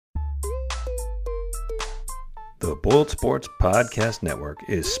The Boiled Sports Podcast Network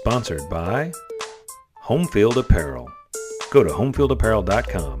is sponsored by Homefield Apparel. Go to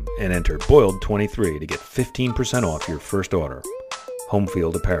homefieldapparel.com and enter Boiled23 to get 15% off your first order.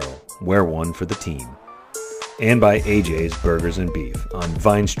 Homefield Apparel, wear one for the team. And by AJ's Burgers and Beef on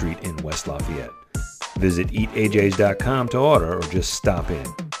Vine Street in West Lafayette. Visit eatajs.com to order or just stop in.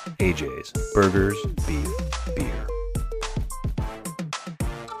 AJ's Burgers, Beef, Beer.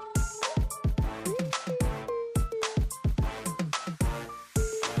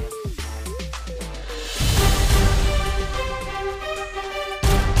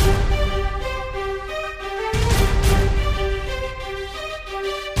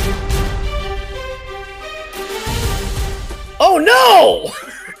 Oh no!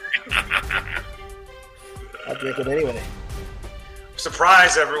 I'll drink it anyway.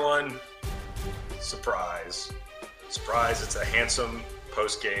 Surprise, everyone. Surprise. Surprise, it's a handsome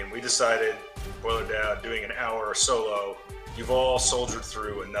post-game. We decided, boil it down, doing an hour solo. You've all soldiered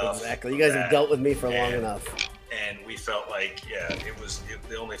through enough. Exactly. You guys have dealt with me for long enough. And we felt like,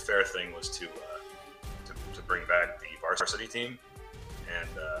 the only fair thing was to bring back the varsity team. And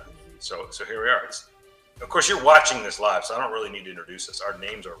so here we are. Of course, you're watching this live, so I don't really need to introduce us. Our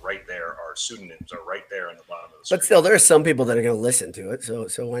names are right there. Our pseudonyms are right there on the bottom of the screen. But still, there are some people that are going to listen to it, so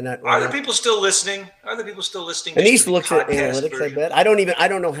why not? Are there people still listening? And he looks at analytics, version? I bet. I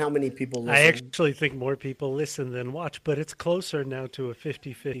don't know how many people listen. I actually think more people listen than watch, but it's closer now to a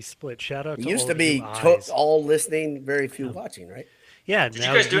 50-50 split. Shout out to used all to be all listening, very few watching, right? Yeah. Did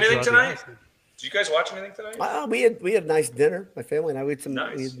you guys do anything tonight? Did you guys watch anything tonight? We had nice dinner. My family and I. We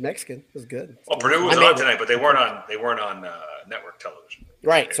had Mexican. It was good. Well, Purdue was on tonight, but they weren't on. They weren't on network television.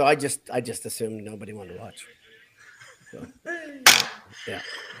 Right. So I just assumed nobody wanted to watch. So, yeah.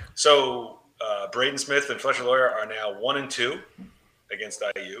 So Braden Smith and Fletcher Lawyer are now 1-2 against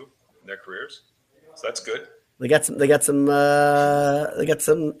IU in their careers. So that's good. They got some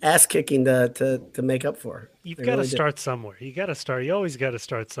ass kicking to make up for. You've got to start somewhere. You always got to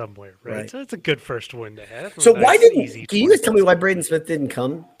start somewhere, right? So it's a good first win to have. So why didn't? Can you guys tell me why Braden Smith didn't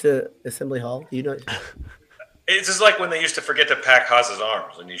come to Assembly Hall? You know, it's just like when they used to forget to pack Haas's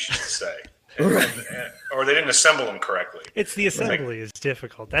arms, and you should say, or they didn't assemble them correctly. It's the assembly is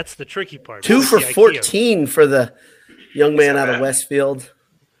difficult. That's the tricky part. 2 for 14 for the young man out of Westfield.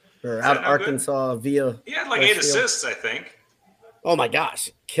 Or out of Arkansas via. He had like 8 assists, I think. Oh my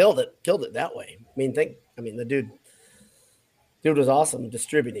gosh, killed it that way. The dude was awesome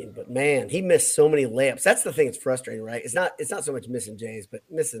distributing, but man, he missed so many layups. That's the thing that's frustrating, right? It's not so much missing Jays, but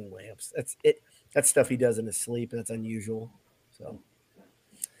missing layups. That's it. That's stuff he does in his sleep, and that's unusual. So,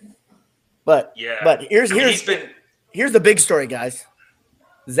 but here's the big story, guys.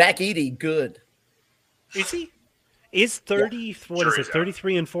 Zach Edey, good. Is he? Is 30? Yeah. What is it?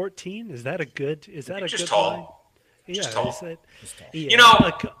 33 and 14? Is that a good? Is that just good tall? line? Just tall. Yeah,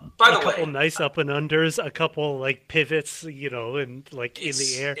 by the way, a couple nice up and unders, a couple like pivots, and like in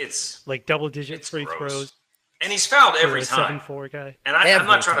the air, it's like double-digit free throws. And he's fouled every time. 7-4 guy. And I'm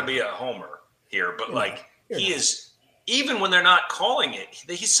not trying to be a homer here, but he is. Even when they're not calling it,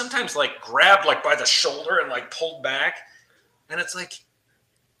 he's sometimes like grabbed like by the shoulder and like pulled back, and it's like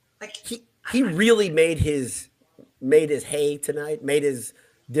he really made his hay tonight, made his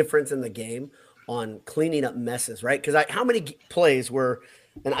difference in the game on cleaning up messes, right? Because how many plays were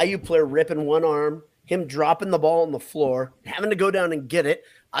an IU player ripping one arm, him dropping the ball on the floor, having to go down and get it,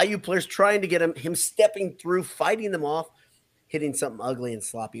 IU players trying to get him stepping through, fighting them off, hitting something ugly and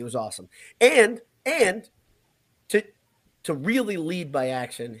sloppy. It was awesome. And to really lead by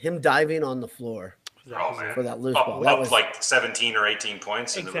action, him diving on the floor for that loose ball. That was like 17 or 18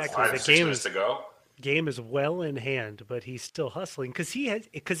 points. Exactly. And the 6 minutes to go. Game is well in hand, but he's still hustling because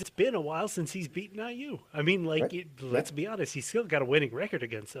it's been a while since he's beaten IU. I mean, let's be honest, he's still got a winning record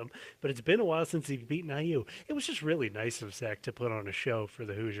against them, but it's been a while since he's beaten IU. It was just really nice of Zach to put on a show for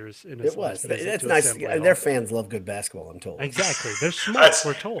the Hoosiers. It was. That's nice. Their fans love good basketball, I'm told. Exactly. They're smart.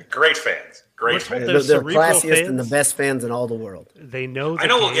 We're told. Great fans. They're classiest and the best fans in all the world. They know. I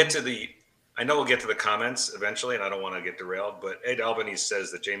know we'll get to the comments eventually, and I don't want to get derailed, but Ed Albanese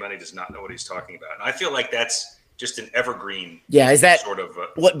says that Jay Money does not know what he's talking about. And I feel like that's just an evergreen. Yeah, is that sort of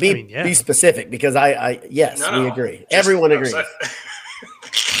be specific? Because we agree. Everyone agrees.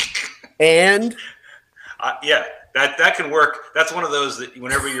 And that can work. That's one of those that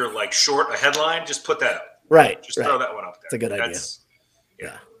whenever you're like short a headline, just put that up. Right. Just throw that one up there. It's a good idea.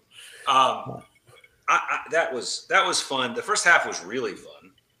 Yeah. That was fun. The first half was really fun.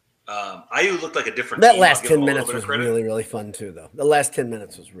 IU looked like a different team. That last 10 minutes was really, really fun too, though. The last 10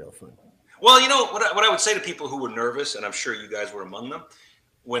 minutes was real fun. Well, you know, what I would say to people who were nervous, and I'm sure you guys were among them,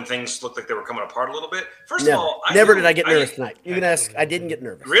 when things looked like they were coming apart a little bit. First Never. of all, Never did I get nervous tonight. You can ask. I Absolutely. didn't get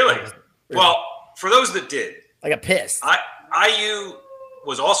nervous. Really? Well, for those that did, I got pissed. IU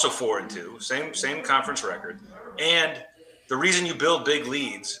was also 4-2, same conference record, and the reason you build big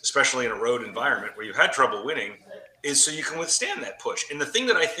leads, especially in a road environment where you've had trouble winning, is so you can withstand that push. And the thing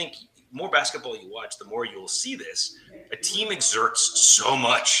that I think more basketball you watch, the more you'll see this. A team exerts so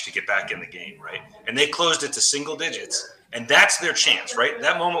much to get back in the game, right? And they closed it to single digits, and that's their chance, right?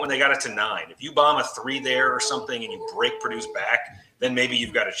 That moment when they got it to 9. If you bomb a 3 there or something and you break Purdue's back, then maybe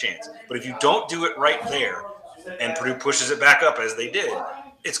you've got a chance. But if you don't do it right there and Purdue pushes it back up as they did,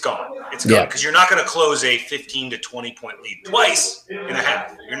 it's gone. It's gone because you're not going to close a 15 to 20 point lead twice in a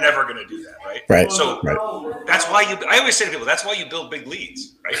half. You're never going to do that, right? Right. So that's why I always say to people, that's why you build big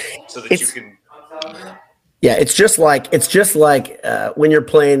leads, right? So that you can. Yeah, it's just like when you're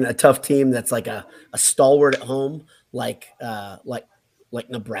playing a tough team that's like a stalwart at home, like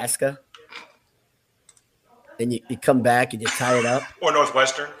Nebraska, and you come back and you tie it up, or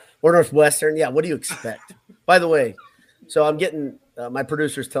Northwestern. Yeah, what do you expect? By the way, so I'm getting my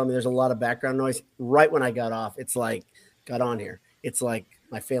producers telling me there's a lot of background noise. Right when I got on here, it's like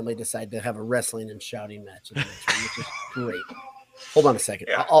my family decided to have a wrestling and shouting match, which is great. Hold on a second.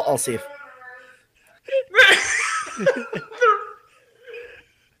 Yeah. I'll see if.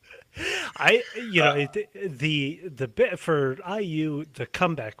 The bit for IU, the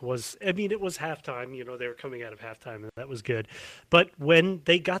comeback was, it was halftime, they were coming out of halftime and that was good. But when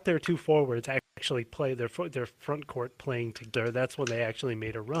they got their 2 forwards actually play their front court playing together, that's when they actually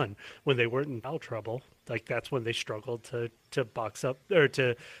made a run. When they weren't in foul trouble, like that's when they struggled to box up or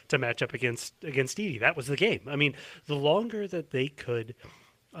to match up against Edey. That was the game. The longer that they could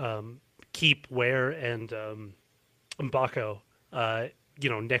keep Ware and Mbako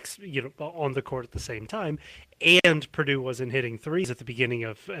next, on the court at the same time, and Purdue wasn't hitting threes at the beginning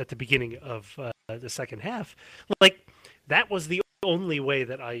of the second half. Like that was the only way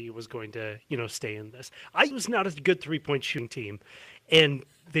that IU was going to, stay in this. IU was not a good 3-point shooting team, and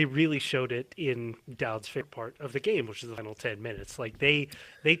they really showed it in Dowd's favorite part of the game, which is the final 10 minutes. Like they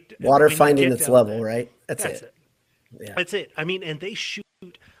water finding its level, right? That's it. Yeah. That's it. And they shoot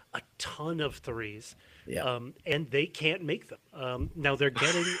a ton of threes. Yeah. And they can't make them. Now they're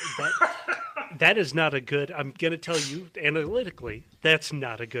getting that. That is not a good. I'm going to tell you analytically, that's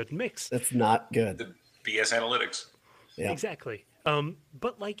not a good mix. That's not good. The BS analytics. Yeah. Exactly.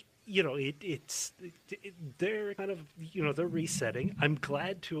 But they're kind of, they're resetting. I'm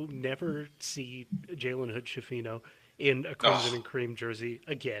glad to never see Jalen Hood-Schifino in a crimson and cream jersey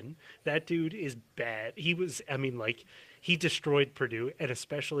again. That dude is bad. He was, he destroyed Purdue, and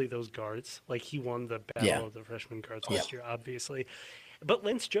especially those guards. Like, he won the battle of the freshman guards last year, obviously. But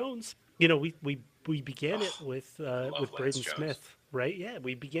Lance Jones, we began it with Braden Smith, right? Yeah,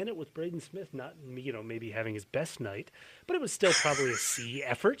 we began it with Braden Smith, not, maybe having his best night, but it was still probably a C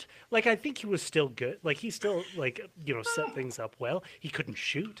effort. Like, I think he was still good. Like, he still, set things up well. He couldn't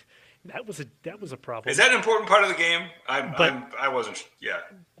shoot. That was a problem. Is that an important part of the game? I wasn't. Yeah.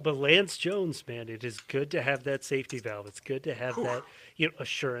 But Lance Jones, man, it is good to have that safety valve. It's good to have that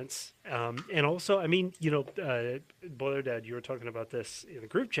assurance. And also, Boiler Dad, you were talking about this in the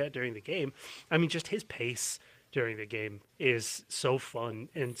group chat during the game. Just his pace during the game is so fun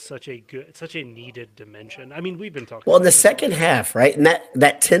and such a needed dimension. We've been talking. Well, in the second half, right, and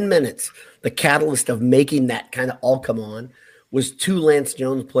that 10 minutes, the catalyst of making that kind of all come on was 2 Lance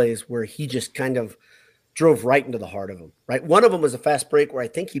Jones plays where he just kind of drove right into the heart of them, right? One of them was a fast break where I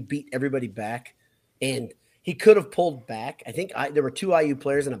think he beat everybody back, and he could have pulled back. I think there were 2 IU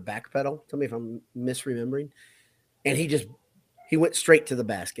players in a back pedal. Tell me if I'm misremembering. And he went straight to the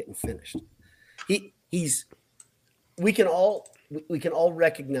basket and finished. We can all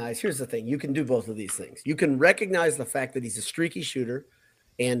recognize, here's the thing, you can do both of these things. You can recognize the fact that he's a streaky shooter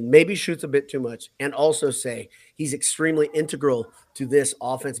and maybe shoots a bit too much, and also say he's extremely integral to this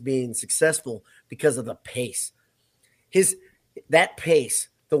offense being successful because of the pace. That pace,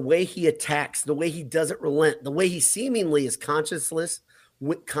 the way he attacks, the way he doesn't relent, the way he seemingly is conscienceless,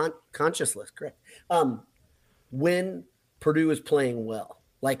 correct. When Purdue is playing well,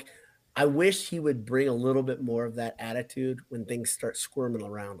 like I wish he would bring a little bit more of that attitude when things start squirming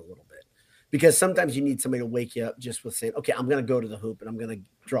around a little bit. Because sometimes you need somebody to wake you up just with saying, okay, I'm going to go to the hoop and I'm going to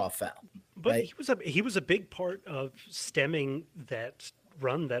draw a foul. But right? he was a big part of stemming that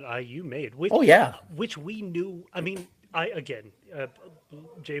run that IU made. Which we knew.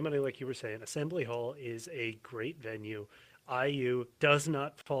 Jay Money, like you were saying, Assembly Hall is a great venue. IU does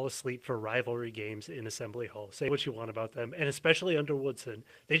not fall asleep for rivalry games in Assembly Hall. Say what you want about them, and especially under Woodson,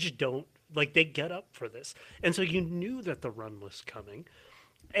 they just don't. They get up for this. And so you knew that the run was coming.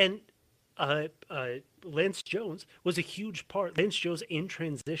 And Lance Jones was a huge part. Lance Jones in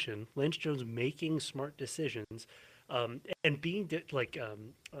transition, Lance Jones making smart decisions, and being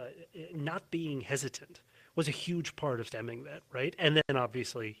not being hesitant was a huge part of stemming that, right? And then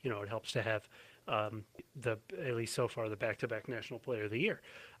obviously, it helps to have at least so far, the back-to-back National Player of the Year.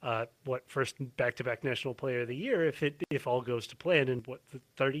 First back-to-back National Player of the Year if all goes to plan in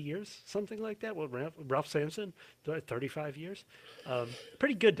 30 years, something like that. What Ralph Sampson, 35 years,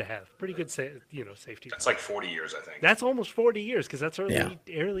 pretty good to have, pretty good safety. That's like 40 years, I think. That's almost 40 years because that's early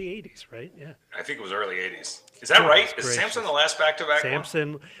 80s, right? Yeah. I think it was early 80s. Is that right? Is Sampson the last back-to-back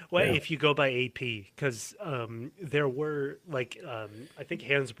Sampson, well, if you go by AP, because there were I think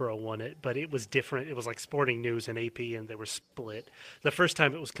Hansborough won it, but it was different. It was like Sporting News and AP, and they were split. The first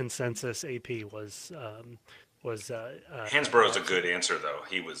time it was consensus. AP was Hansborough's a good answer, though.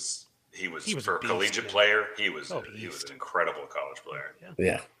 He was for a collegiate player. He was an incredible college player.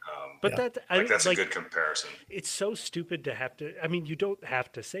 Yeah. That's a good comparison. It's so stupid to have to. I mean, you don't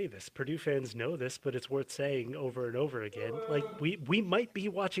have to say this. Purdue fans know this, but it's worth saying over and over again. Like we might be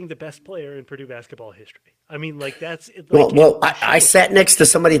watching the best player in Purdue basketball history. I mean, that's I sat next to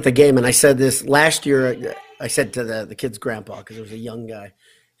somebody at the game, and I said this last year. I said to the kid's grandpa, because it was a young guy,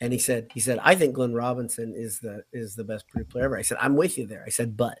 and he said, I think Glenn Robinson is the best Purdue player ever. I said, I'm with you there. I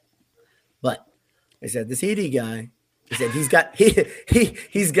said, but I said, this Edey guy, he said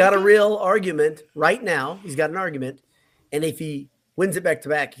he's got a real argument right now. He's got an argument, and if he wins it back to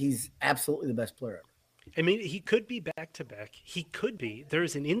back, he's absolutely the best player ever. I mean, he could be back to back. He could be.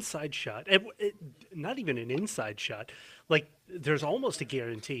 There's an inside shot. Not even an inside shot. Like, there's almost a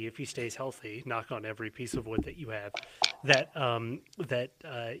guarantee if he stays healthy, knock on every piece of wood that you have, that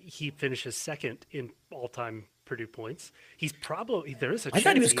he finishes second in all-time Purdue points. He's probably there is a. I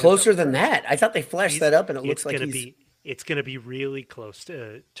thought he was closer than that. I thought they flashed that up, and it looks like it's going to be really close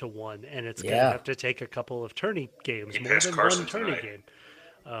to one, and it's going to have to take a couple of tourney games, more than Carson one tourney tonight. game.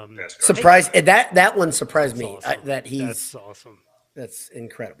 Surprised that one surprised me. Awesome. That's awesome. That's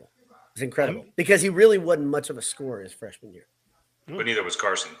incredible. It's incredible because he really wasn't much of a scorer his freshman year. But neither was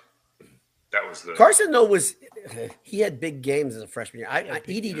Carson. That was the Carson though he had big games as a freshman year.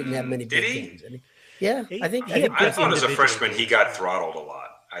 Edey didn't have many big games. Did he? Yeah, I think. I thought as a freshman he got throttled a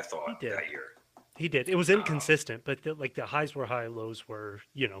lot. I thought that year. He did. It was inconsistent, but the highs were high, lows were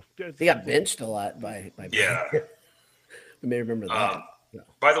He got benched a lot by yeah. You may remember that.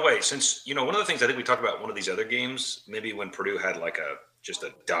 By the way, since one of the things I think we talked about one of these other games, maybe when Purdue had just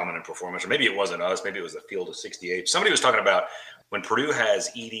a dominant performance, or maybe it wasn't us, maybe it was the field of 68. Somebody was talking about when Purdue has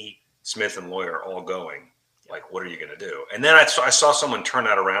Edey, Smith, and Lawyer all going. Like, what are you going to do? And then I saw someone turn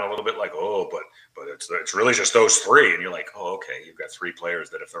that around a little bit, like, oh, but it's really just those three, and you're like, oh, okay, you've got three players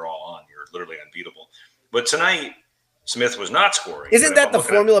that if they're all on, you're literally unbeatable. But tonight, Smith was not scoring. Isn't that the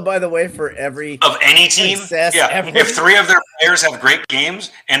formula, by the way, for every of any team? Yeah, if three of their players have great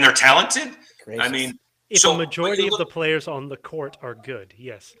games and they're talented, gracious. I mean, if the majority of the players on the court are good,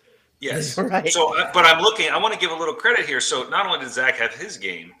 yes. Yes. Right. So, but I'm looking. I want to give a little credit here. So, not only did Zach have his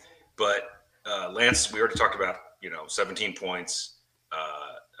game, but Lance, we already talked about, 17 points,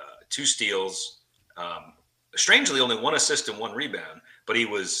 2 steals, strangely only 1 assist and 1 rebound, but he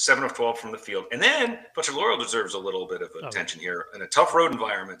was 7 of 12 from the field. And then Fletcher Laurel deserves a little bit of attention here. In a tough road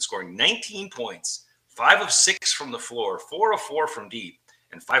environment, scoring 19 points, 5 of 6 from the floor, 4 of 4 from deep,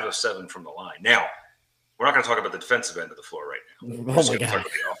 and 5 of 7 from the line. Now, we're not going to talk about the defensive end of the floor right now. Oh my God.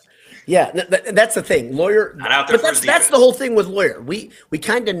 Yeah, that's the thing. Lawyer, not out there but that's the whole thing with Lawyer. We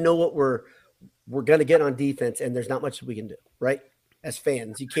kind of know what we're going to get on defense, and there's not much we can do, right? As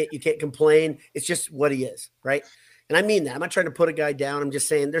fans, you can't complain. It's just what he is, right? And I mean that. I'm not trying to put a guy down. I'm just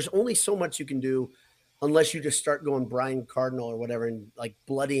saying there's only so much you can do unless you just start going Brian Cardinal or whatever and like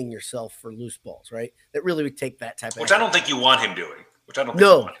bloodying yourself for loose balls, right? That really would take that type of Which I don't think you want him doing.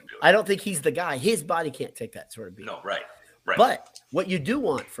 I don't think he's the guy. His body can't take that sort of beat. No, right. But what you do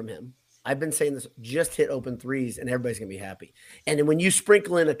want from him, I've been saying this, just hit open threes and everybody's going to be happy. And then when you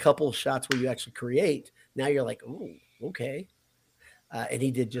sprinkle in a couple of shots where you actually create, now you're like, oh, okay. And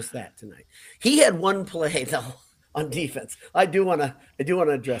he did just that tonight. He had one play though on defense. I do want to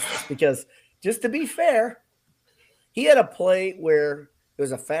address this because just to be fair, he had a play where it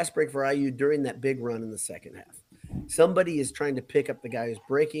was a fast break for IU during that big run in the second half. Somebody is trying to pick up the guy who's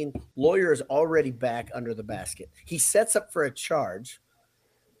breaking. Lawyer is already back under the basket. He sets up for a charge.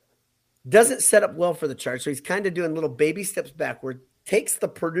 Doesn't set up well for the charge. So he's kind of doing little baby steps backward, takes the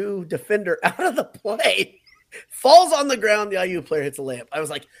Purdue defender out of the play, falls on the ground. The IU player hits a layup. I was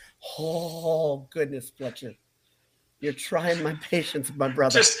like, oh, goodness, Fletcher. You're trying my patience, my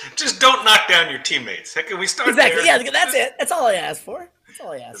brother. Just don't knock down your teammates. Can we start exactly. there? Yeah, that's it. That's all I asked for. That's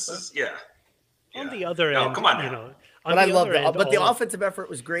all I asked. On the other No, end, come on now. you know, But I love that. but the offensive effort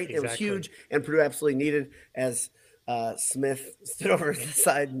was great. It was Exactly. huge, and Purdue absolutely needed as Smith stood over the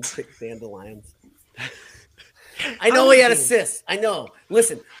side and picked dandelions. I know he had assists. I know.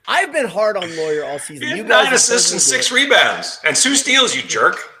 Listen, I've been hard on Lawyer all season. He had You guys 9 assists and 6 rebounds and 2 steals, you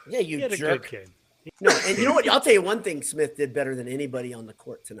jerk. Yeah, you He had jerk. a good game. No, and you know what? I'll tell you one thing Smith did better than anybody on the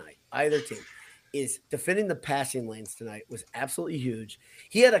court tonight, either team, is defending the passing lanes tonight was absolutely huge.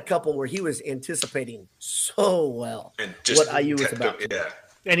 He had a couple where he was anticipating so well And just what IU was about.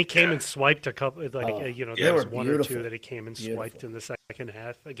 And he came and swiped a couple, there was one or two that he came and swiped in the second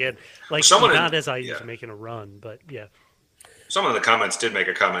half. Again, like not as IU's making a run, but yeah. Someone in the comments did make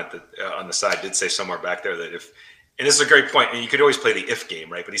a comment that on the side did say somewhere back there that if, and this is a great point, and you could always play the if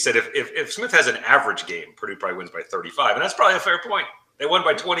game, right? But he said if Smith has an average game, Purdue probably wins by 35, and that's probably a fair point. They won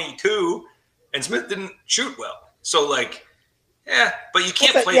by 22, and Smith didn't shoot well. So, like, but you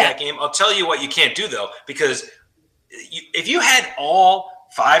can't play that game. I'll tell you what you can't do, though, because if you had all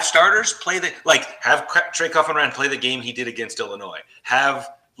 5 starters play have Trey Coffin-Rand play the game he did against Illinois, have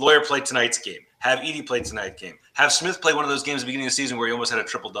Lawyer play tonight's game, have Edey play tonight's game, have Smith play one of those games at the beginning of the season where he almost had a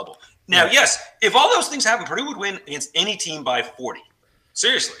triple-double. Now, yes, if all those things happen, Purdue would win against any team by 40.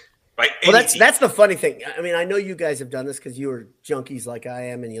 Seriously. By any team. That's the funny thing. I mean, I know you guys have done this because you are junkies like I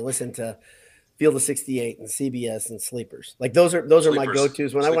am, and you listen to Field of 68 and CBS and Sleepers. Like those are my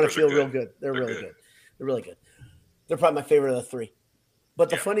go-tos when I want to feel real good. They're really good. They're really good. They're probably my favorite of the 3. But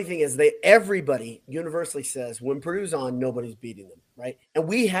the funny thing is everybody universally says when Purdue's on, nobody's beating them, right? And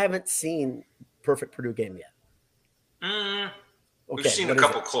we haven't seen perfect Purdue game yet. We've seen a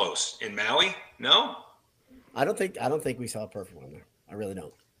couple close in Maui. No, I don't think we saw a perfect one there. I really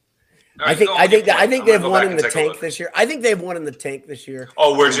don't. Right, I think they've won in the tank this year. I think they've won in the tank this year.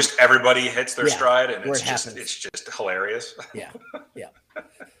 Oh, where just everybody hits their stride and it's just hilarious. Yeah.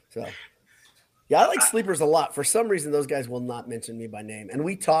 So. Yeah, I like Sleepers a lot. For some reason, those guys will not mention me by name. And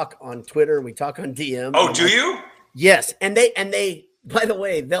we talk on Twitter. We talk on DM. Oh, do you? Yes. And they, by the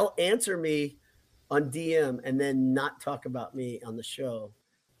way, they'll answer me on DM and then not talk about me on the show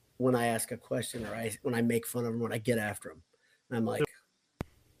when I ask a question or when I make fun of them, when I get after them. And I'm like,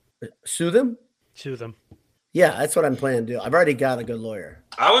 sue them? Sue them. Yeah, that's what I'm planning to do. I've already got a good lawyer.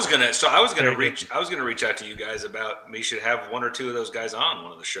 I was gonna reach out to you guys about we should have 1 or 2 of those guys on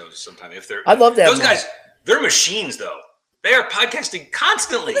one of the shows sometime. If they're, I'd love to have those guys. They're machines, though. They are podcasting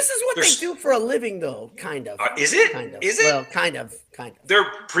constantly. This is what they do for a living, though. Kind of. Is it? Kind of. Is it? Well, kind of. They're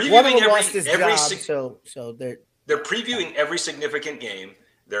previewing One of them lost his job, so they're previewing every significant game.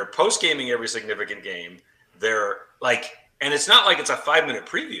 They're post-gaming every significant game. They're like, and it's not like it's a 5-minute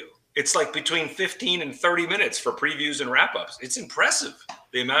preview. It's like between 15 and 30 minutes for previews and wrap-ups. It's impressive,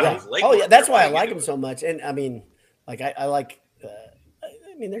 the amount of legwork. Oh, yeah, that's why I like them so much. And, I mean, like, I like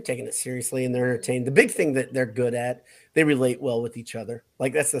I mean, they're taking it seriously and they're entertained. The big thing that they're good at, they relate well with each other.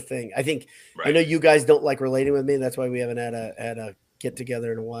 Like, that's the thing. I think I know you guys don't like relating with me. That's why we haven't had a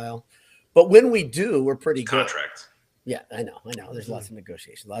get-together in a while. But when we do, we're pretty good. Contract. Yeah, I know. There's lots of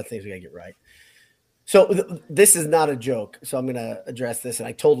negotiations, a lot of things we got to get right. So this is not a joke. So I'm going to address this. And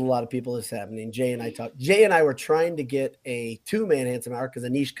I told a lot of people this happening. Jay and I were trying to get a 2-man Handsome Hour because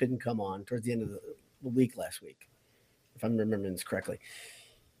Anish couldn't come on towards the end of the week last week, if I'm remembering this correctly.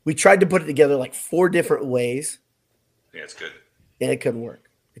 We tried to put it together like 4 different ways. Yeah, it's good. And it couldn't work.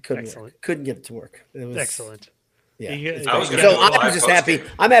 It couldn't work. Couldn't get it to work. It was excellent. Yeah. I'm just happy.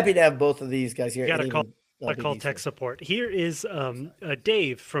 I'm happy to have both of these guys here. You got to call tech support. Here is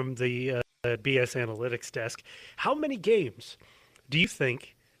Dave from the BS Analytics desk. How many games do you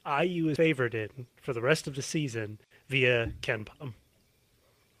think IU is favored in for the rest of the season via KenPom?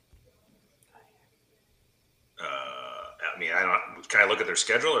 I mean, can I look at their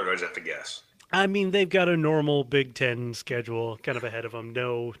schedule or do I just have to guess? I mean, they've got a normal Big Ten schedule kind of ahead of them.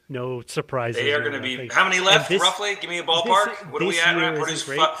 No surprises. They are going to be how many left roughly? Give me a ballpark. What are we at? Purdue's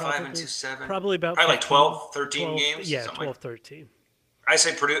 5 and 2-7. Probably about like 12, 13 games. Yeah, 12, 13. I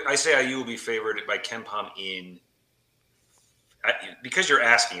say IU will be favored by KenPom because you're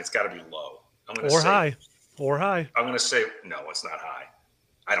asking, it's got to be low. High. I'm going to say no, it's not high.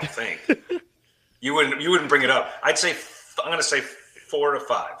 I don't think. You wouldn't bring it up. I'm going to say 4 to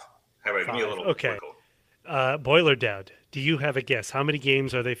 5. How about give me a little okay. Boiler Dad, do you have a guess? How many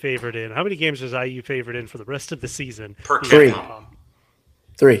games are they favored in? How many games is IU favored in for the rest of the season? Per 3.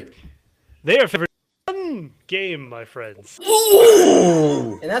 3. They are favored in 1 game, my friends.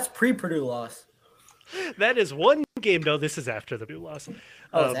 Ooh. And that's pre-Purdue loss. That is 1 game. No, this is after the Purdue loss.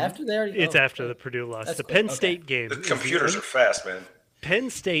 It's after there? It's after the Purdue loss. Penn State game. The computers are fast, man.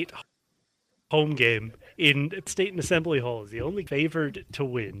 Penn State home game in State and Assembly Hall is the only favored to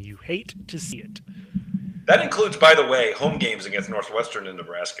win. You hate to see it. That includes, by the way, home games against Northwestern and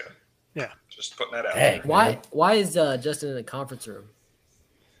Nebraska. Yeah. Just putting that out Hey, there. Why is Justin in the conference room?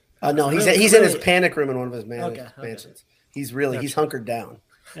 No, he's Really- in his really- panic room in one of his Okay. mansions. He's hunkered down.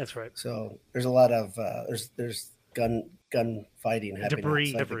 That's right. So there's a lot of there's gun fighting happening Debris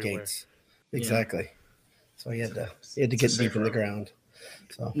outside everywhere. the gates. Exactly. So he had to get deep in the ground.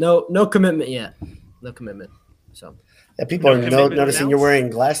 So No commitment yet. No commitment. So people are commitment noticing you're announced? wearing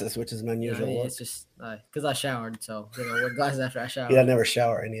glasses, which is an yeah, unusual look. it's just because I showered, so wear glasses after I showered. I never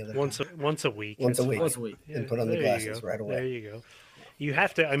shower any of them. Once a week. Once a It's week. Once a week. And put on the There you glasses go. right away. There you go. You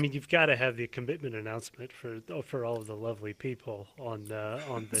have to. I mean, you've got to have the commitment announcement for all of the lovely people on the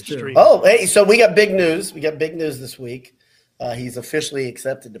true. stream. Oh, hey, so we got big news. We got big news this week. He's officially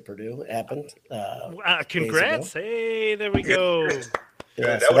accepted to Purdue. It happened. Congrats! Hey, there we go.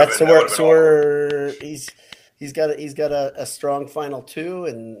 Yeah, That so would've that's been- so that we're would've he's got a strong final two,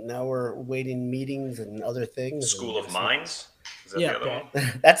 and now we're waiting meetings and other things. School of Mines. Is that Yeah, the other that-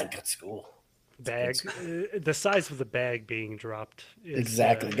 one? That's a good school. Bag. The size of the bag being dropped. Is,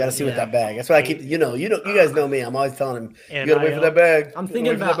 Exactly. Got to see what yeah. that bag. That's why I keep. You guys know me. I'm always telling him, you got to wait for that bag. I'm You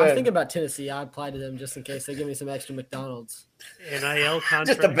thinking gotta wait for that bag." about Tennessee. I applied to them just in case they give me some extra McDonald's. NIL contract.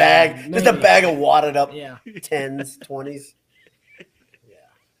 Just a bag. Just a Maybe. bag of wadded up Yeah. 10s, 20s.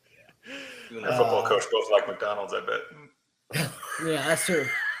 You and the football coach both like McDonald's, I bet. Yeah, that's true.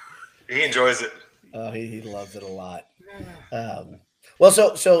 He enjoys it. Oh, he loves it a lot. Well,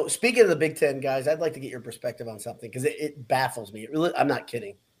 so speaking of the Big Ten, guys, I'd like to get your perspective on something because it baffles me. I'm not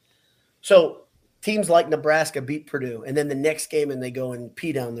kidding. So teams like Nebraska beat Purdue, and then the next game and they go and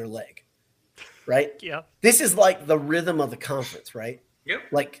pee down their leg, right? Yeah. This is like the rhythm of the conference, right? Yep.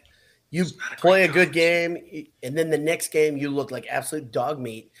 Like you not a play a great good game, and then the next game you look like absolute dog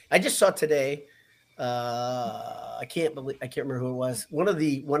meat. I just saw today. I can't remember who it was. One of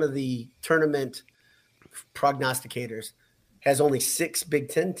the tournament prognosticators has only 6 Big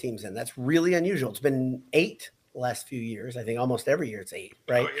Ten teams in. That's really unusual. It's been 8 the last few years. I think almost every year it's 8,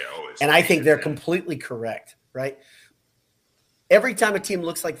 right? Oh, yeah, always. And I think they're 10. completely correct, right? Every time a team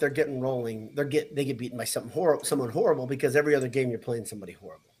looks like they're getting rolling, they get beaten by someone horrible because every other game you're playing somebody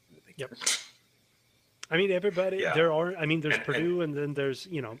horrible. Yep. I mean, everybody. Yeah. There's And- Purdue, and then there's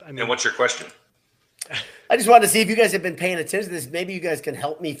And what's your question? I just wanted to see if you guys have been paying attention to this. Maybe you guys can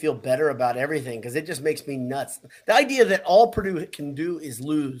help me feel better about everything because it just makes me nuts. The idea that all Purdue can do is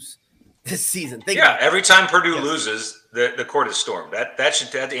lose this season. Think Yeah, about it. every time Purdue loses, the court is stormed. That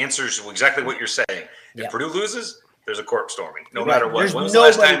answers exactly what you're saying. If Yeah. Purdue loses, there's a court storming, no Right. matter what. There's When was the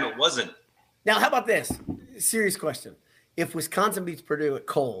last nobody- time it wasn't? Now, how about this? Serious question. If Wisconsin beats Purdue at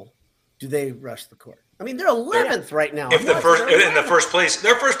Cole, do they rush the court? I mean, they're 11th right now. If I'm the watching first their in the 11th. first place,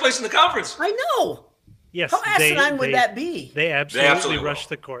 they're first place in the conference. I know. yes, How asinine would that be? They absolutely, absolutely rushed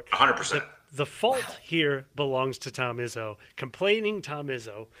will. the court. 100%. The fault here belongs to Tom Izzo, complaining Tom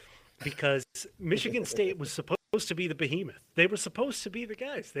Izzo, because Michigan State was supposed to be the behemoth. They were supposed to be the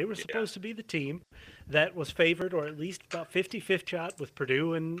guys. They were supposed to be the team that was favored, or at least about 50-50 shot with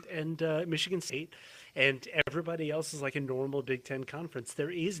Purdue and Michigan State. And everybody else is like a normal Big Ten conference.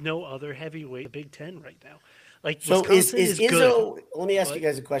 There is no other heavyweight in the Big Ten right now. Like So Wisconsin is good. Izzo? Let me ask but- you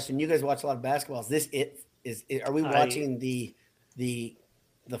guys a question. You guys watch a lot of basketball. Is this it? Are we watching the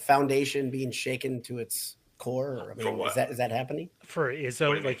foundation being shaken to its core? Or, I For mean, what? is that happening? For What do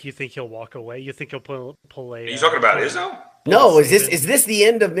Izzo, you like you think he'll walk away? You think he'll pull a? Are you talking about Izzo? No, is Saban. this the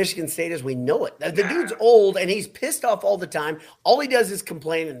end of Michigan State as we know it? The dude's old and he's pissed off all the time. All he does is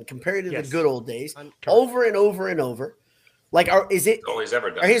complain and compare it to Yes. the good old days Correct. over and over and over. Like, All he's ever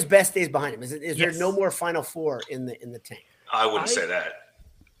are done. his best days behind him? Is there Yes. no more Final Four in the tank? I wouldn't say that.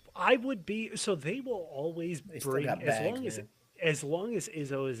 I would be so they will always still bring got as bags, long as man. as long as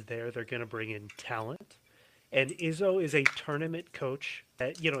Izzo is there, they're going to bring in talent. And Izzo is a tournament coach.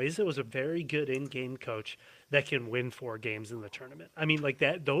 Izzo is a very good in-game coach that can win 4 games in the tournament. I mean, like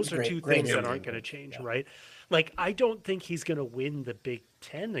that. Those are Great- two great things that in-game aren't going to coach, change, yeah. right? Like, I don't think he's going to win the Big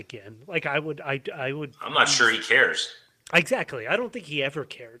Ten again. Like, I would. I'm not sure he cares. Exactly. I don't think he ever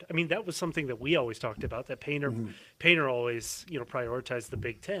cared. I mean, that was something that we always talked about, that Painter always, prioritized the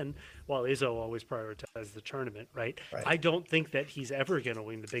Big Ten while Izzo always prioritized the tournament, right? Right. I don't think that he's ever going to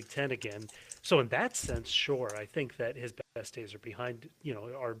win the Big Ten again. So in that sense, sure, I think that his best days are behind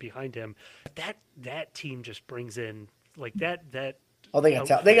him. That team just brings in like that. Oh, they got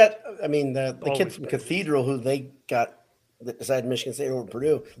talent. They got. I mean, the kid Always from better. Cathedral who they got that decided Michigan State over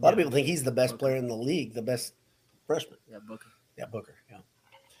Purdue. A lot of people think he's the best player in the league, the best freshman. Yeah, Booker. Yeah, Booker. Yeah,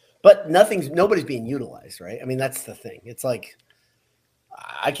 but nobody's being utilized, right? I mean, that's the thing. It's like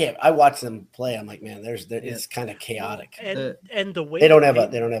I watch them play. I'm like, man, it's kind of chaotic. And the way they don't have a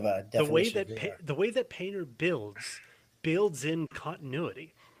definition. The way that Painter builds in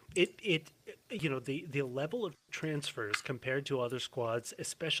continuity. It the level of transfers compared to other squads,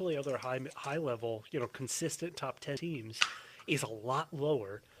 especially other high level, consistent top 10 teams, is a lot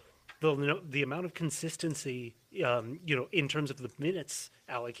lower. The amount of consistency, in terms of the minutes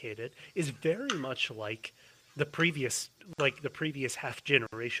allocated, is very much like the previous half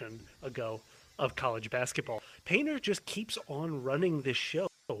generation ago of college basketball. Painter just keeps on running this show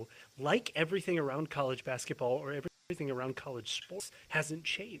like everything around college basketball or everything around college sports hasn't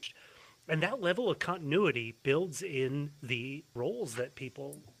changed. And that level of continuity builds in the roles that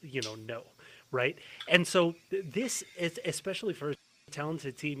people, know, right? And so this is especially for a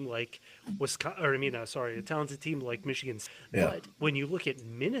talented team like a talented team like Michigan. Yeah. But when you look at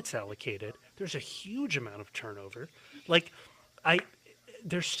minutes allocated, there's a huge amount of turnover.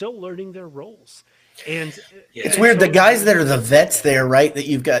 They're still learning their roles. And it's weird. The guys that are the vets there, right? That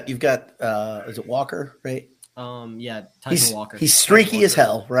you've got is it Walker, right? Tyson Walker. He's streaky as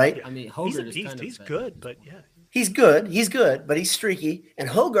hell, right? I mean, Hogarth he's good, but yeah. He's good, but he's streaky. And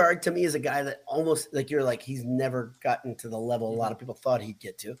Hogarth, to me, is a guy that almost he's never gotten to the level a lot of people thought he'd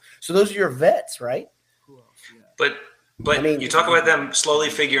get to. So those are your vets, right? But you talk about them slowly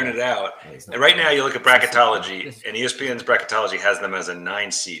figuring it out. And right now you look at bracketology, and ESPN's bracketology has them as a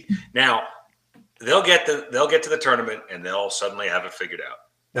 9 seed. Now they'll get to the tournament and they'll suddenly have it figured out.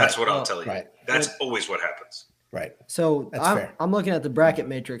 That's what I'll tell you. Right. That's always what happens. Right. So I'm looking at the bracket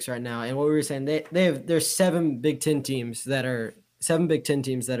matrix right now, and what we were saying, there's 7 Big Ten teams that are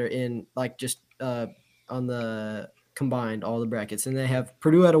in just on the combined all the brackets, and they have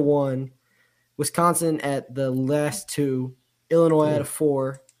Purdue at a 1, Wisconsin at the last 2, Illinois at a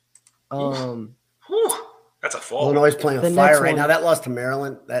 4. That's a fall. Illinois is playing a fire right now. That lost to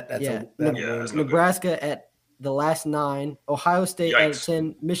Maryland. Nebraska at the last 9, Ohio State at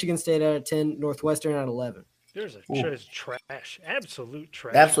 10, Michigan State at 10, Northwestern at 11. There's trash, absolute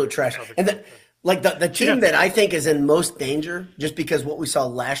trash. And the team that I think is in most danger, just because what we saw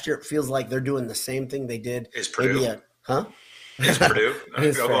last year, it feels like they're doing the same thing they did. Is Purdue? Is Purdue?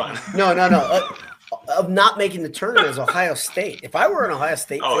 Go on. No. Of not making the tournament is Ohio State. If I were an Ohio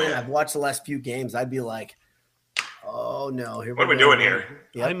State fan, I've watched the last few games, I'd be like, oh no, what are we doing here?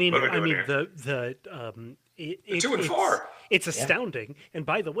 Yep. I mean, it's 2 and 4. It's astounding. And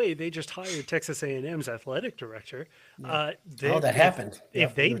by the way, they just hired Texas A&M's athletic director. That happened.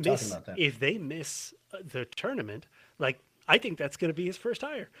 If they miss the tournament, I think that's going to be his first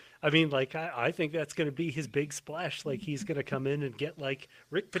hire. I mean, I think that's going to be his big splash. He's going to come in and get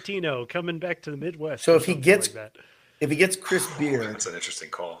Rick Pitino coming back to the Midwest. So if he gets Chris Beard, that's an interesting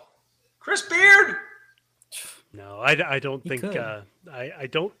call. Chris Beard. No, I don't think I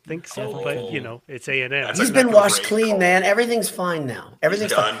don't think so. But it's A&M. He's been washed clean, man. Everything's fine now.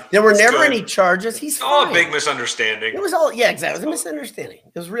 Everything's fine. There were never any charges. He's fine. All a big misunderstanding. It was all exactly. It was a misunderstanding.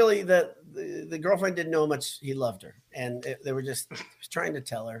 It was really that the girlfriend didn't know how much he loved her, and they were just trying to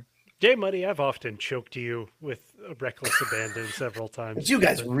tell her. Jay Muddy, I've often choked you with reckless abandon several times. But you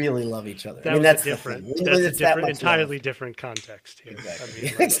guys really love each other. That's different. That's a entirely different context here.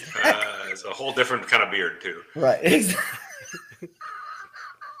 Exactly. It's a whole different kind of beard too. Right. Exactly.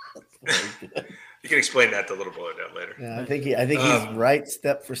 You can explain that to little boy later. Yeah, I think he's right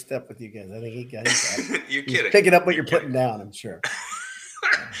step for step with you guys. I think he got it. You're kidding. He's picking up what you're putting down, I'm sure.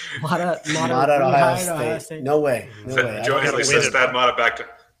 Not at Ohio State. No way. Joey says that Mata back to.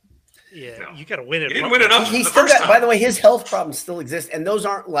 Yeah, no. You got to win it. He didn't win enough. He still got. By the way, his health problems still exist, and those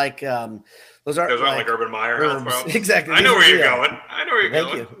aren't like like Urban Meyer health problems. Exactly. I know where you're going.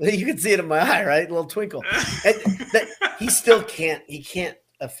 Thank you. You can see it in my eye, right? A little twinkle. He still can't. He can't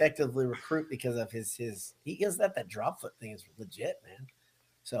effectively recruit because of his. He has that drop foot thing is legit, man.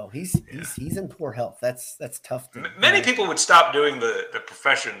 So he's in poor health. That's tough. Many people would stop doing the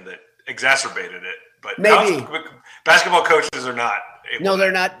profession that exacerbated it, but maybe basketball coaches are not. No,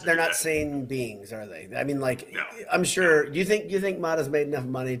 they're not. They're not sane beings, are they? I mean, no. I'm sure. Do you think Mata's made enough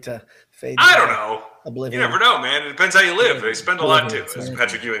money to fade? I don't know. Oblivion? You never know, man. It depends how you live. They spend a lot too, as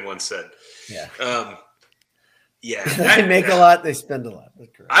Patrick Ewing once said. Yeah. They make a lot. They spend a lot.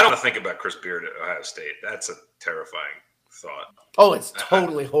 I don't think about Chris Beard at Ohio State. That's a terrifying thought. Oh, it's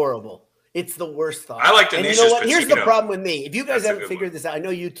totally horrible. It's the worst thought. I like to. And you know what? Here's the problem with me. If you guys haven't figured this out, I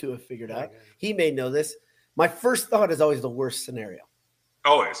know you two have figured out. He may know this. My first thought is always the worst scenario.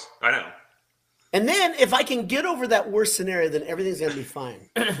 Always. I know. And then if I can get over that worst scenario, then everything's going to be fine.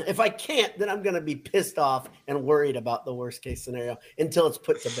 If I can't, then I'm going to be pissed off and worried about the worst case scenario until it's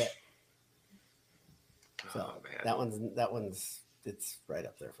put to bed. So that one's it's right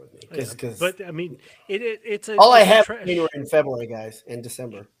up there with me. But I mean, it's a all I have trash, January and February, guys, and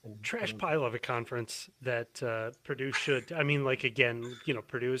December. trash pile of a conference that Purdue should. I mean, like again,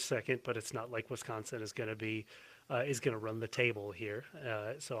 Purdue is second, but it's not like Wisconsin is going to be is going to run the table here.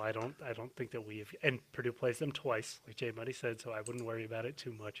 So I don't think that and Purdue plays them twice, like Jay Muddy said. So I wouldn't worry about it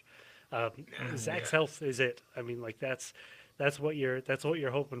too much. Zach's health is it. I mean, like that's what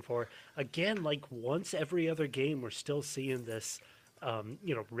you're hoping for. Again, like once every other game, we're still seeing this,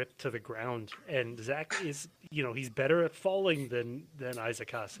 ripped to the ground. And Zach is, he's better at falling than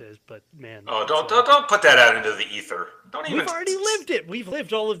Isaac Haas is. But man, don't put that out into the ether. We've already lived it. We've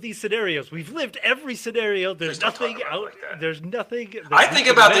lived all of these scenarios. We've lived every scenario. There's nothing out. Like there's nothing. I think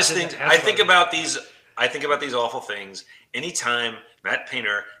about this thing. I think about these awful things. Anytime Matt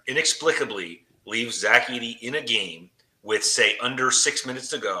Painter inexplicably leaves Zach Edey in a game with, say, under 6 minutes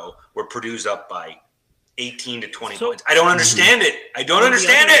to go, where Purdue's up by 18 to 20 points. I don't understand it.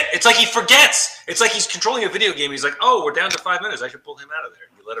 It's like he forgets. It's like he's controlling a video game. He's like, oh, we're down to 5 minutes. I should pull him out of there.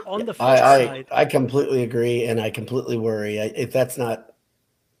 You let him. On the flip side, I completely agree, and I completely worry. If that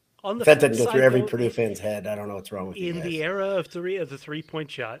doesn't go through every Purdue fan's head, I don't know what's wrong with you guys. In the era of the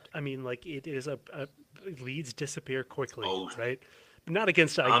 3-point shot, I mean, like it is leads disappear quickly, right? Not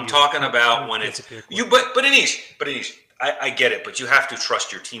against IU. I'm talking about when it's you, but Anish, I get it, but you have to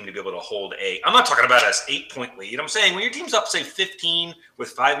trust your team to be able to hold I'm not talking about an 8-point lead. I'm saying when your team's up, say 15 with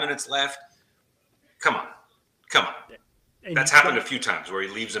 5 minutes left, come on. And that's happened a few times where he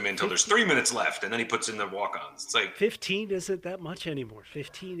leaves them in until there's 3 minutes left, and then he puts in the walk-ons. It's like 15 isn't that much anymore.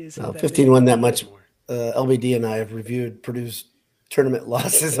 15 isn't. No, 15 wasn't that much. LBD and I have reviewed Purdue's tournament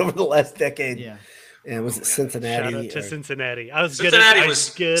losses over the last decade. Yeah. And was it Cincinnati? Shout out to Cincinnati. Cincinnati was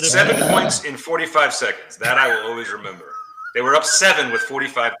 7 points in 45 seconds. That I will always remember. They were up 7 with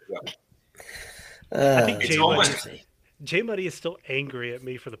 45 to go. I think Jay Muddy is still angry at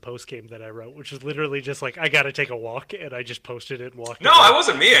me for the post game that I wrote, which is literally just like I got to take a walk, and I just posted it and walked. No, I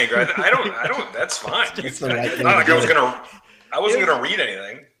wasn't me angry. I don't. That's fine. It's not like I wasn't gonna read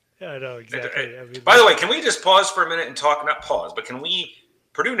anything. Yeah, I know exactly. I mean, by the way, can we just pause for a minute and talk? Not pause, but can we?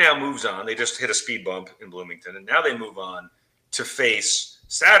 Purdue now moves on. They just hit a speed bump in Bloomington, and now they move on to face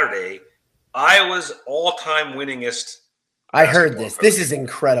Saturday, Iowa's all-time winningest. I heard this. This is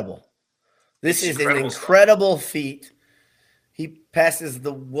incredible. This is an incredible feat. He passes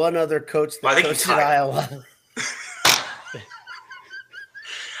the one other coach that coached at Iowa.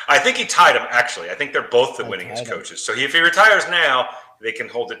 I think he tied him, actually. I think they're both the winningest coaches. So if he retires now, they can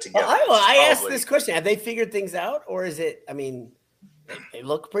hold it together. Well, I asked this question. Have they figured things out, or is it, they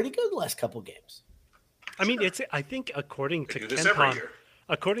look pretty good the last couple games. I mean, I think according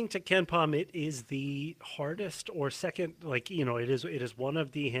to Ken Pom, it is the hardest or second, it is one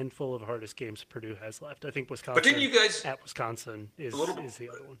of the handful of hardest games Purdue has left. I think Wisconsin. But didn't you guys at Wisconsin is the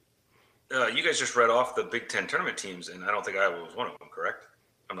other one. You guys just read off the Big Ten tournament teams, and I don't think Iowa was one of them. Correct?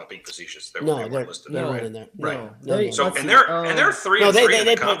 I'm not being facetious. They weren't listed. They're right in there. Right. No. So and they're 3 and 3 in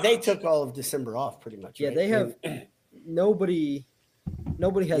the conference. They took all of December off pretty much. Yeah, right? they have nobody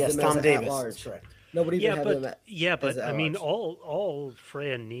has them Tom as Davis, at large. correct. Nobody even had them but I mean, all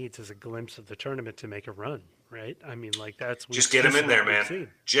Fran needs is a glimpse of the tournament to make a run, right? I mean, like just get him in there, man.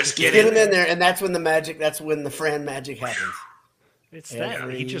 Just get him in there, and that's when the Fran magic happens. It's that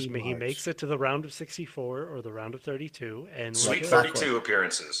he makes it to the round of 64 or the round of 32 and Sweet 32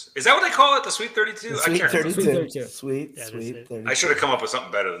 appearances. Is that what they call it? The Sweet 32? Sweet 32. Sweet 32. I should have come up with something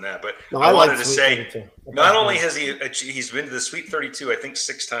better than that, but I wanted to say not only has he's been to the Sweet 32 I think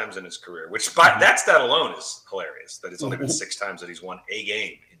 6 times in his career, which that alone is hilarious. That it's only been 6 times that he's won a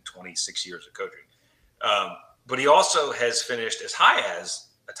game in 26 years of coaching. But he also has finished as high as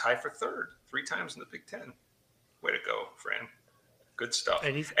a tie for 3rd 3 times in the Big Ten. Way to go, Fran. Good stuff.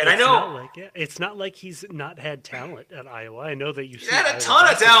 And I know it's not like he's not had talent at Iowa. I know that you had a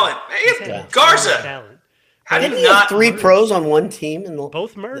ton of talent. Garza. How did you not 3 pros on one team?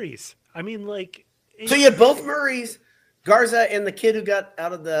 Both Murrays. I mean, like. So you had both Murrays, Garza, and the kid who got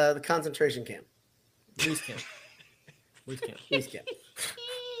out of the concentration camp. Police camp.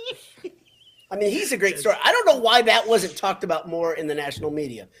 I mean, he's a great story. I don't know why that wasn't talked about more in the national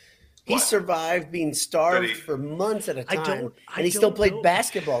media. He survived being starved for months at a time, and he still played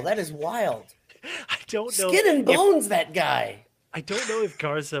basketball. That is wild. I don't know. Skin and bones, that guy. I don't know if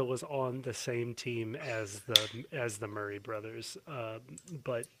Garza was on the same team as the Murray brothers,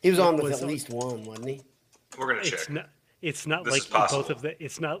 but he was on with at least one, wasn't he? We're gonna check. It's not like both of the.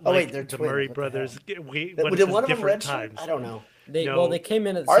 It's not like the Murray brothers. Did one of them red times? I don't know. They came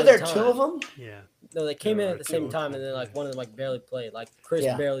in at the same time. Are there 2 of them? Yeah. No, they came in at the same time, and then one of them barely played. Like Chris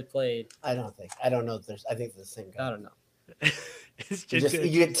barely played. I don't know if there's. I think it's the same guy. I don't know. It's You just,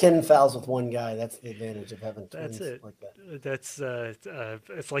 you get 10 fouls with one guy. That's the advantage of having twins that's it. like that. That's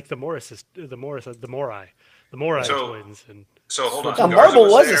it's like the Morai So twins, and so hold on. Now, Garza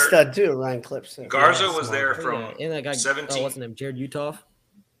Marble was a there. stud too. Ryan Clips. Too. Garza Yes, was there Oh, from yeah. And that guy, 17. what's his name? Jared Uthoff.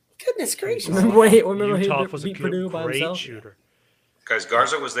 Goodness gracious! Remember Utah he was a beat Purdue by great himself? shooter. Guys,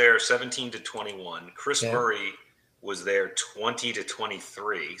 Garza was there 17 to 21. Chris Yeah. Murray was there 20 to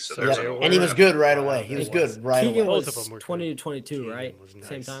 23. So So there's they an were- And he was good right away. Wow, He was that good right Keegan away. Both was of them were 20 good. to 22, Keegan right? was Same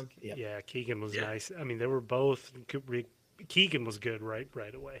nice. time. Yep. Yeah, Keegan was Yeah. nice. I mean, they were both. Keegan was good right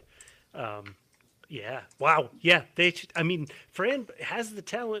away. Yeah. Wow. Yeah. I mean, Fran has the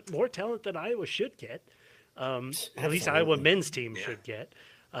talent, more talent than Iowa should get. At least Absolutely. Iowa men's team Yeah. should get.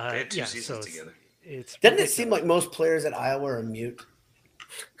 They had 2 yeah, seasons so together. It's Doesn't it seem like most players at Iowa are mute?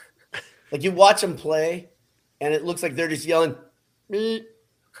 Like you watch them play, and it looks like they're just yelling, "Meep."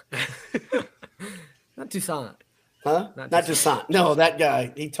 Not Toussaint. Huh? Not Not Toussaint. No, that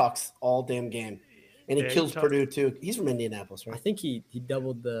guy. He talks all damn game, and he Yeah, he kills talks- Purdue too. He's from Indianapolis, I right? think he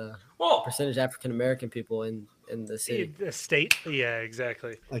doubled the Well, percentage African American people in the city. the state. Yeah,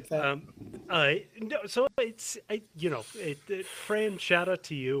 exactly. Like that. No, so Fran, shout out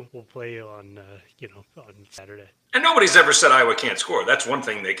to you. We'll play on, on Saturday. and nobody's ever said Iowa can't score. That's one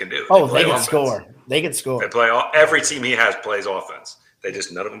thing they can do. Oh, play they can offense. score. They can score. They play every team he has plays offense. They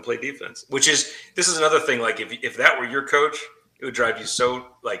just none of them play defense. This is another thing. Like if that were your coach, it would drive you so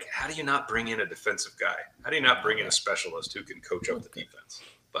like, how do you not bring in a defensive guy? How do you not bring in a specialist who can coach up the defense?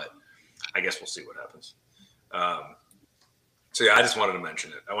 But I guess we'll see what happens. So yeah, I just wanted to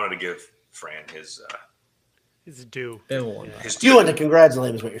mention it. I wanted to give Fran his It's due. Bill won. his You due. want to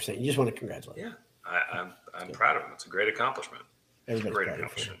congratulate him is what you're saying. You just want to congratulate him. Yeah, I'm proud of him. It's a great accomplishment. Everybody's Great proud of him.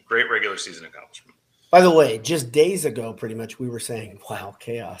 accomplishment. Great regular season accomplishment. By the way, just days ago, pretty much, we were saying, wow,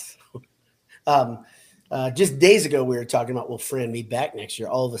 chaos. Just days ago, we were talking about, will Fran be back next year?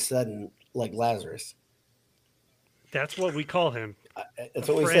 All of a sudden, like Lazarus. That's what we call him. That's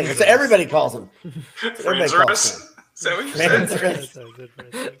what we Fran- said. That's what everybody calls him. That's what everybody calls him. Is that what you said?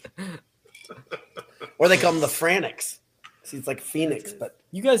 Franzarus. Or they call him the Franics. See, it's like Phoenix, but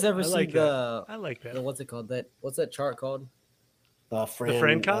You guys ever I see like the, I like that. the what's it called? What's that chart called? Fran,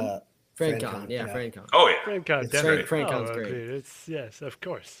 FranCon? FranCon. Yeah, FranCon. Oh yeah. FranCon, It's definitely. FranCon's Oh, great. dude, it's yes, of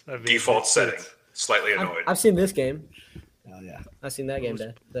course. I mean, Default it's- setting. it's- Slightly annoyed. I've seen this game. Oh, yeah. I've seen that game.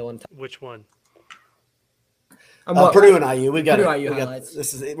 That one time. Which one? Purdue and IU. We got Purdue it. IU We got, highlights.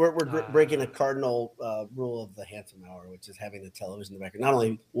 this is we're breaking a cardinal rule of the Handsome Hour, which is having the television in the background. Not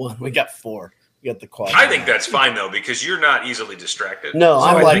only one, we got 4. We got the quad. I think that's fine though because you're not easily distracted. No, So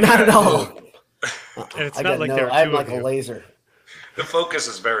I'm I like think not at that- all. And it's I not got like no. there are I'm two like of a you. laser. The focus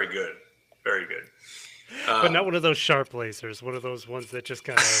is very good. Very good. But not one of those sharp lasers. One of those ones that just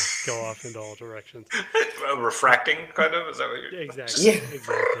kind of go off into all directions. Refracting, kind of. Is that what you're? Exactly. Yeah.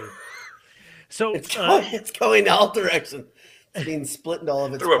 Exactly. So It's going all directions. It's being split into all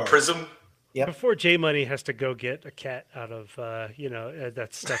of its Through a parts. prism. Yep. before J Money has to go get a cat out of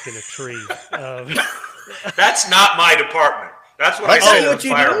that's stuck in a tree. That's not my department. That's what That's I say not to what the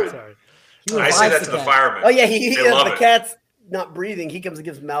you do? firemen. Sorry. He I say revives that to the cat. firemen. Oh yeah, he They love the it. cat's not breathing. He comes and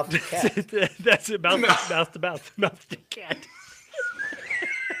gives mouth to cat. That's it. Mouth to mouth to cat.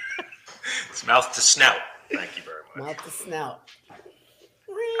 It's mouth to snout. Thank you very much. Mouth to snout.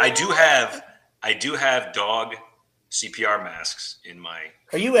 I do have dog CPR masks in my.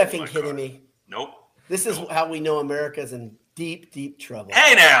 Are you effing my kidding car. me? Nope. This is how we know America's in deep, deep trouble.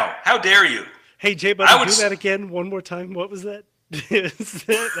 Hey now, how dare you? Hey J I Money, would do s- that again one more time. What was that?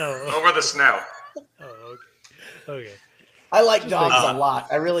 No. Over the snout. Oh, okay. Okay. I like dogs like- a lot.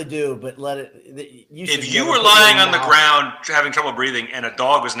 I really do, but let it. You should If you never were put them lying in on the mouth. ground having trouble breathing and a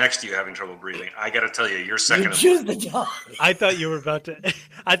dog was next to you having trouble breathing, I got to tell you, you're second. you in choose line. the dog. I thought you were about to.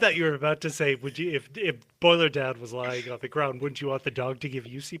 I thought you were about to say, "Would you, if Boiler Dad was lying on the ground, wouldn't you want the dog to give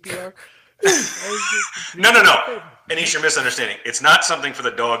you CPR?" No. Anish, you're misunderstanding. It's not something for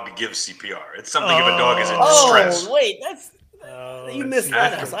the dog to give CPR. It's something if a dog is in distress. Oh wait, that's Oh, you I missed see.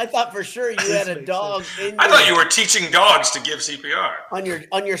 that. I thought for sure you had a makes dog. In I your, thought you were teaching dogs to give CPR.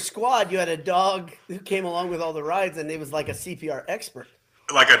 on your squad. You had a dog who came along with all the rides, and he was like a CPR expert.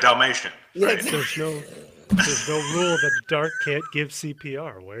 Like a Dalmatian. Yeah, Right. exactly. There's no rule that a dog can't give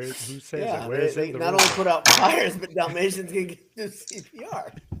CPR. Who says Yeah, it? Where is they it? in the not rule? only put out fires, but Dalmatians can do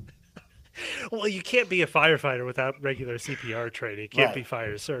CPR. Well, you can't be a firefighter without regular CPR training. You can't Right. be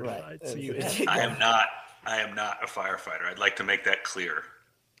fire certified. Right. So you, I am not a firefighter. I'd like to make that clear.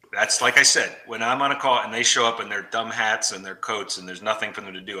 That's like I said, when I'm on a call and they show up in their dumb hats and their coats and there's nothing for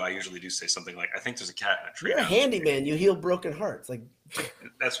them to do, I usually do say something like, I think there's a cat in a tree. You're a handyman. You heal broken hearts, like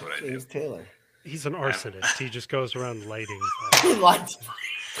That's what I do. James Taylor. He's an arsonist. He just goes around lighting. He lights.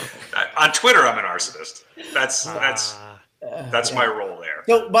 On Twitter, I'm an arsonist. That's my role there.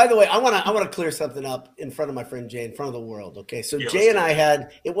 So, by the way, I want to clear something up in front of my friend Jay, in front of the world. Okay, so Yeah, Jay and I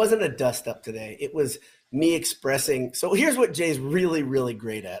it wasn't a dust up today. It was me expressing. So here's what Jay's really, really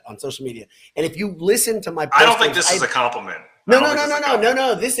great at on social media. And if you listen to my, I don't think this is a compliment.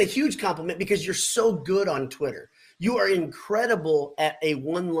 No. This is a huge compliment because you're so good on Twitter. You are incredible at a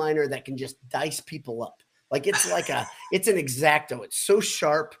one-liner that can just dice people up. Like it's an X-Acto. It's so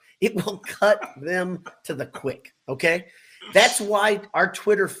sharp. It will cut them to the quick. Okay. That's why our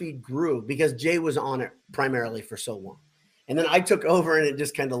Twitter feed grew, because Jay was on it primarily for so long. And then I took over and it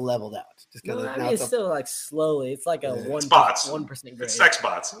just kind of leveled out. Just kind of. It's still like slowly. It's like a 1% grade. It's sex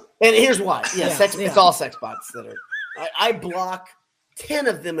bots. And here's why. It's all sex bots that are. I block 10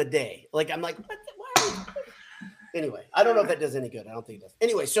 of them a day. Like I'm like, what? Why? Anyway, I don't know if that does any good. I don't think it does.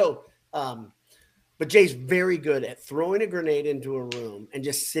 Anyway, so but Jay's very good at throwing a grenade into a room and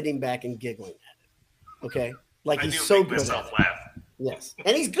just sitting back and giggling at it. Okay, like he's so good at it. Laugh. Yes,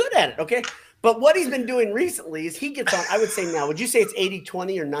 and he's good at it. Okay, but what he's been doing recently is he gets on. I would say now, would you say it's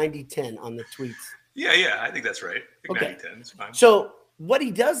 80-20 or 90-10 on the tweets? Yeah, I think that's right. I think Okay, 90-10 is fine. So what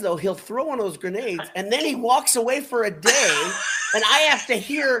he does though, he'll throw one of those grenades and then he walks away for a day, and I have to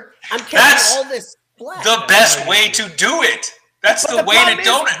hear I'm catching all this flack. The best way to do it. That's the way to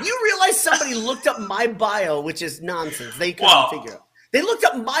do it. You realize somebody looked up my bio, which is nonsense. They couldn't figure out. They looked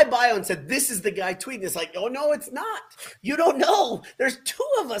up my bio and said, this is the guy tweeting. It's like, oh, no, it's not. You don't know. There's two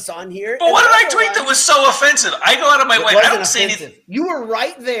of us on here. But what did I tweet that was so offensive? I go out of my way. I don't say anything. You were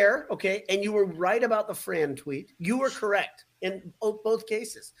right there, okay, and you were right about the Fran tweet. You were correct in both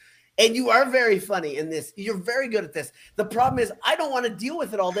cases. And you are very funny in this. You're very good at this. The problem is I don't want to deal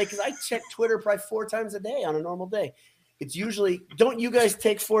with it all day because I check Twitter probably 4 times a day on a normal day. It's usually, don't you guys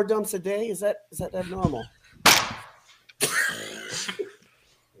take 4 dumps a day? Is that abnormal?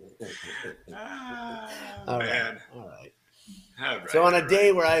 All right. So on a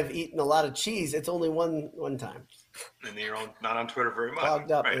day where I've eaten a lot of cheese, it's only one time. And you're not on Twitter very much.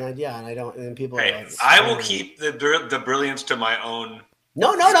 Clogged up, right. and I don't. And then people. Hey, are like, I will keep the brilliance to my own.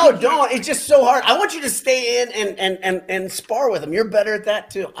 No, don't. It's just so hard. I want you to stay in and spar with them. You're better at that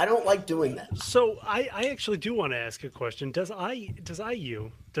too. I don't like doing that. So I actually do want to ask a question. Does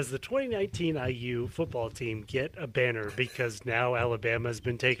the 2019 IU football team get a banner because now Alabama has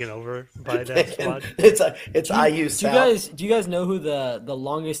been taken over by that squad? It's IU South. Do you guys know who the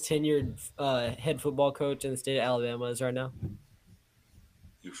longest tenured head football coach in the state of Alabama is right now?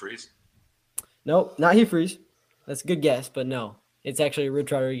 Hugh Freeze? Nope, not Hugh Freeze. That's a good guess, but no. It's actually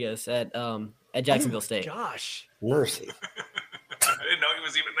Rich Rodriguez at Jacksonville State. Gosh. Mercy. I didn't know he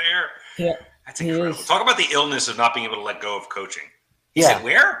was even there. Yeah. That's incredible. Talk about the illness of not being able to let go of coaching. He Yeah. said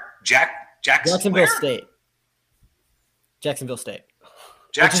where? Jacksonville Where? State. Jacksonville State.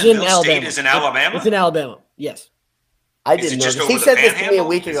 Jacksonville State is in Alabama? It's in Alabama, yes. I didn't know this. He said this to me a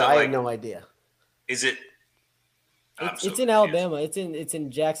week ago. I had no idea. Is it? It's in Alabama. It's in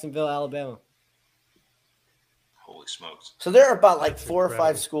Jacksonville, Alabama. Holy smokes! So there are about like 4 or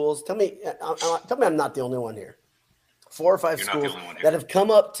 5 schools. Tell me I'm not the only one here. 4 or 5 schools that have come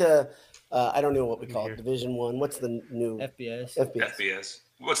up to I don't know what we call it, Division I. What's the new FBS?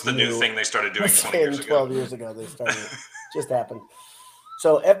 What's the new thing they started doing 20 years ago? 12 years ago they started. Just happened.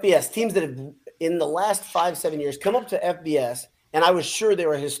 So FBS teams that have in the last 5-7 years come up to FBS, and I was sure they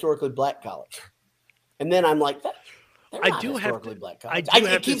were a historically black college, and then I'm like that.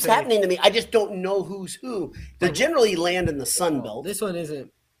 It keeps happening to me. I just don't know who's who. They generally land in the Sun Belt. This one isn't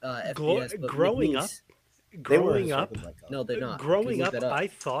FBS. But growing up, no, they're not. Growing up, I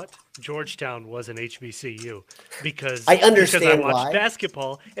thought Georgetown was an HBCU because I understand because I watched why.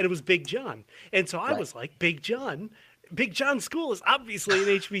 basketball and it was Big John, and so I was like, Big John School is obviously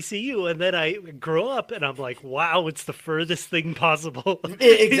an HBCU, and then I grew up and I'm like, wow, it's the furthest thing possible.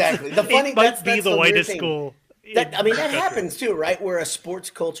 Exactly. The funny it might be that's the whitest thing. school. That happens too, right? Where a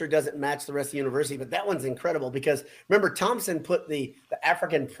sports culture doesn't match the rest of the university, but that one's incredible because remember Thompson put the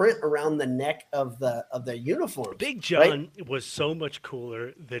African print around the neck of the uniform. Big John was so much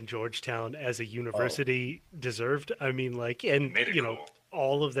cooler than Georgetown as a university deserved. I mean, like, and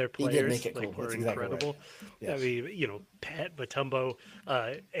all of their players were incredible. Right. Yes. I mean, Pat Matumbo,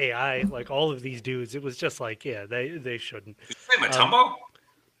 AI, like all of these dudes. It was just like, they shouldn't. Did you say Matumbo?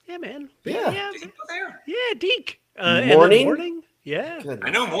 Yeah, man. Yeah. Yeah, Deke. Morning? Yeah. Goodness. I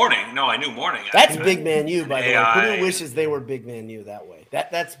knew Morning. No, I knew Morning. That's Big Man U, by the way. Purdue wishes they were Big Man U that way.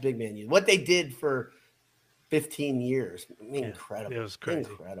 That's Big Man U. What they did for 15 years. Incredible. It was crazy.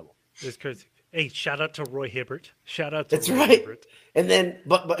 Incredible. It was crazy. Hey, shout out to Roy Hibbert. That's Roy right. Hibbert. And then,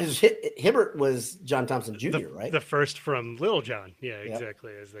 but Hibbert was John Thompson Jr., right? The first from Little John. Yeah,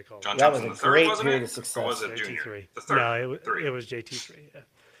 exactly, as they call it. John That was Thompson a the third, great wasn't period it? of success. Or was it JT3. Junior? The third. No, Three. it was JT3. Yeah.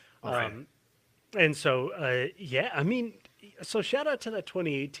 Okay. And so, I mean, so shout out to that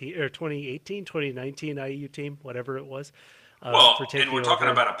 2018, 2019 IU team, whatever it was. Well, for taking and we're talking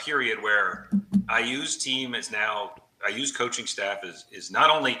over. about a period where IU's team is now IU's coaching staff is not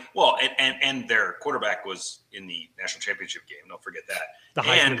only and their quarterback was in the national championship game. Don't forget that. The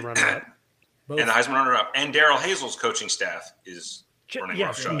Heisman runner-up. And the Heisman runner-up. And Darrell Hazel's coaching staff is running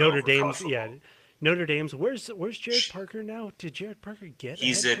roughshod Notre over Dame's. college Yeah, football. Notre Dame's. Where's Jared Parker now? Did Jared Parker get?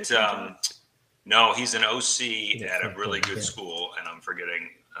 He's a head at coaching job? no, he's an OC at a really good school, and I'm forgetting.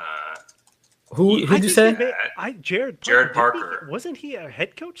 Who'd you say? Jared Jared Parker. Parker. Wasn't he a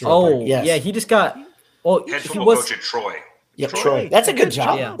head coach? Oh, Yes. yeah, he just got. Well, Head he football was. coach at Troy. Yep, Troy. Troy. That's a good Good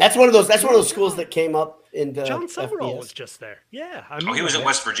job. job. That's one of those schools that came up into John Summerall FBS. was just there. Yeah, I mean, He was at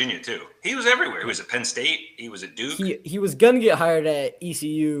West Virginia too. He was everywhere. He was at Penn State. He was at Duke. He was gonna get hired at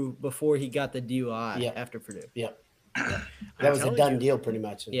ECU before he got the DUI after Purdue. Yep. That was a done deal, pretty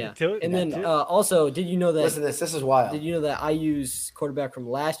much. Yeah, Till- and then till- also, did you know that? Listen to this. This is wild. Did you know that IU's quarterback from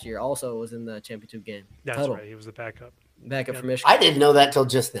last year also was in the championship game? That's Tuttle, right. He was the backup. backup Yeah. from Michigan. I didn't know that till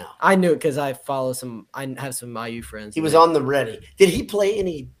just now. I knew it because I follow some. I have some IU friends. He was on the ready. Did he play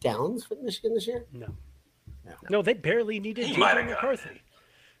any downs with Michigan this year? No, they barely needed He J.J. might have got McCarthy.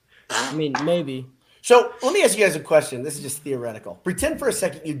 I mean, maybe. So let me ask you guys a question. This is just theoretical. Pretend for a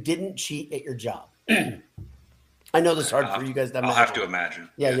second you didn't cheat at your job. I know this is hard for you guys to imagine. I'll have to imagine.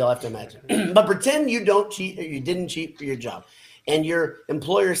 Yeah, you'll have to imagine. But pretend you don't cheat or you didn't cheat for your job. And your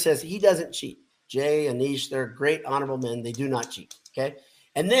employer says he doesn't cheat. Jay, Anish, they're great, honorable men. They do not cheat. Okay.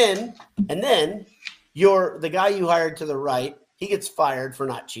 And then the guy you hired to the right, he gets fired for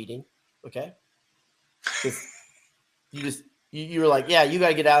not cheating. Okay. 'Cause you were like, yeah, you got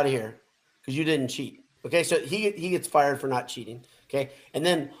to get out of here because you didn't cheat. Okay. So he gets fired for not cheating. Okay. And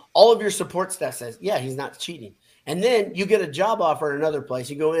then all of your support staff says, yeah, he's not cheating. And then you get a job offer at another place,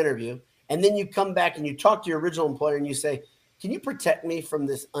 you go interview, and then you come back and you talk to your original employer and you say, can you protect me from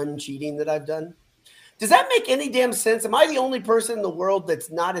this uncheating that I've done? Does that make any damn sense? Am I the only person in the world that's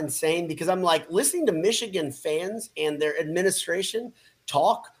not insane? Because I'm like listening to Michigan fans and their administration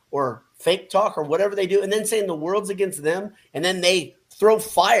talk or fake talk or whatever they do, and then saying the world's against them, and then they throw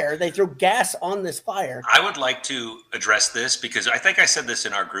gas on this fire. I would like to address this because I think I said this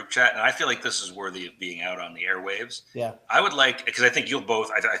in our group chat, and I feel like this is worthy of being out on the airwaves. Yeah. I would like, because I think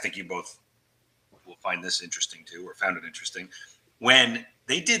I think you both will find this interesting too, or found it interesting. When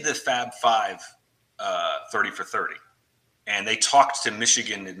they did the Fab Five 30 for 30, and they talked to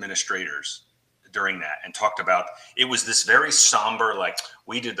Michigan administrators during that and talked about, it was this very somber, like,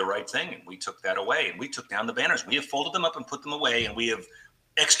 we did the right thing and we took that away and we took down the banners. We have folded them up and put them away, and we have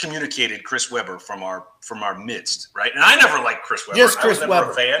excommunicated Chris Webber from our midst, right? And I never liked Chris Webber. Just Chris I was never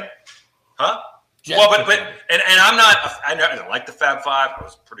Webber. a fan. Huh? Just well, Chris but Webber. and I'm not. I didn't like the Fab Five. I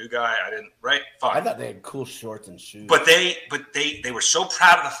was a Purdue guy. I didn't. Right? Fine. I thought they had cool shorts and shoes. But they were so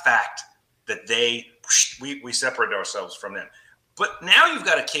proud of the fact that we separated ourselves from them. But now you've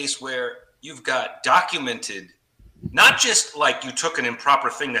got a case where you've got documented, not just like you took an improper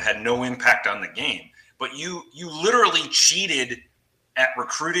thing that had no impact on the game, but you literally cheated at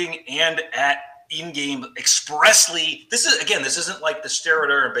recruiting and at in-game expressly. This isn't like the steroid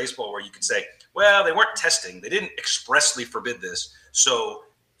era in baseball where you could say, well, they weren't testing. They didn't expressly forbid this. So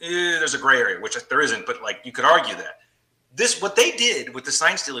there's a gray area, which there isn't, but like you could argue that. What they did with the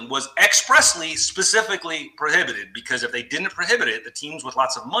sign stealing was expressly, specifically prohibited, because if they didn't prohibit it, the teams with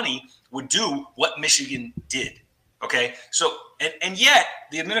lots of money would do what Michigan did. Okay. So, and yet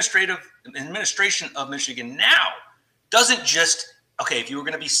the administration of Michigan now doesn't just, okay, if you were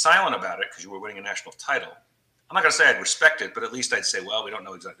going to be silent about it because you were winning a national title, I'm not going to say I'd respect it, but at least I'd say, well, we don't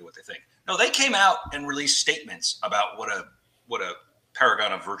know exactly what they think. No, they came out and released statements about what a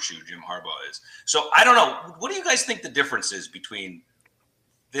paragon of virtue Jim Harbaugh is. So I don't know. What do you guys think the difference is between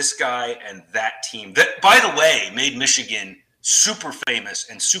this guy and that team that, by the way, made Michigan super famous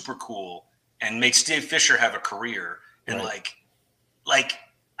and super cool and made Steve Fisher have a career? And right.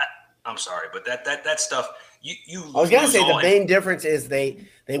 I'm sorry, but that stuff, you I was going to say the main difference is they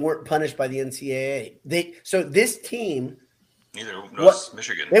weren't punished by the NCAA. So this team, neither was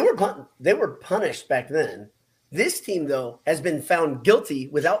Michigan. They were punished back then, This team, though, has been found guilty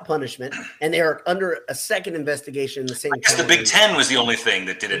without punishment, and they are under a second investigation in the same. I guess the Big Ten was the only thing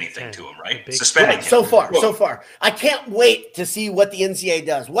that did anything to him, right? Suspending him. So far. I can't wait to see what the NCAA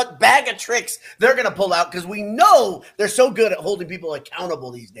does, what bag of tricks they're going to pull out, because we know they're so good at holding people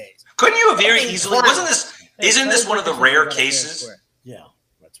accountable these days. Couldn't you have very easily? Isn't this one of the rare cases? Yeah,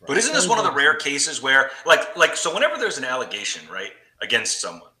 that's right. But isn't this one of the rare cases where, like, so whenever there's an allegation, right, against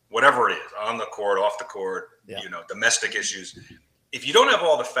someone, whatever it is, on the court, off the court, domestic issues, if you don't have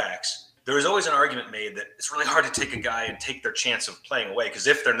all the facts, there is always an argument made that it's really hard to take a guy and take their chance of playing away, because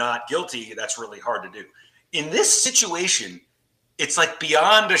if they're not guilty, that's really hard to do. In this situation, it's like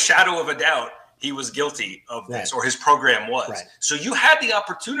beyond a shadow of a doubt he was guilty of this, or his program was. Right. So you had the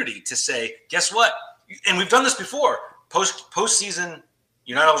opportunity to say, guess what? And we've done this before. Postseason,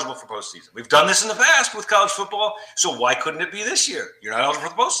 you're not eligible for postseason. We've done this in the past with college football, so why couldn't it be this year? You're not eligible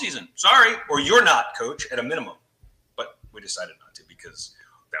for the postseason. Sorry. Or you're not, coach, at a minimum. But we decided not to, because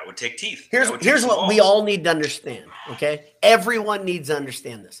that would take teeth. Here's what we all need to understand, okay? Everyone needs to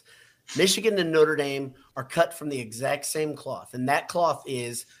understand this. Michigan and Notre Dame are cut from the exact same cloth, and that cloth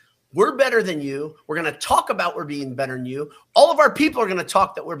is, we're better than you. We're going to talk about we're being better than you. All of our people are going to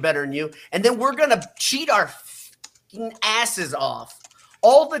talk that we're better than you, and then we're going to cheat our fucking asses off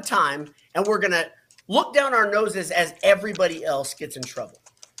all the time, and we're going to look down our noses as everybody else gets in trouble.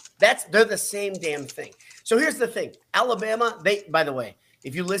 They're the same damn thing. So here's the thing. Alabama, by the way,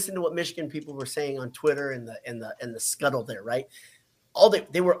 if you listen to what Michigan people were saying on Twitter and the scuttle there, right?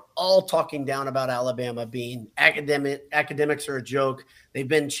 They were all talking down about Alabama being academics are a joke. They've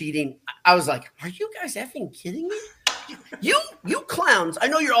been cheating. I was like, are you guys effing kidding me? You clowns. I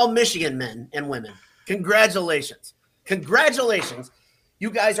know you're all Michigan men and women. Congratulations. You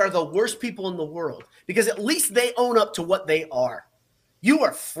guys are the worst people in the world, because at least they own up to what they are. You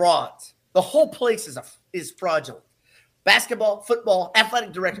are frauds. The whole place is fraudulent. Basketball, football,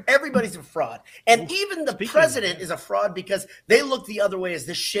 athletic director, everybody's a fraud. And even the president is a fraud, because they look the other way as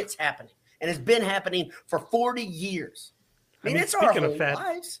this shit's happening. And it's been happening for 40 years. I mean it's our whole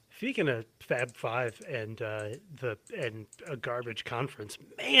lives. Speaking of Fab Five and a garbage conference,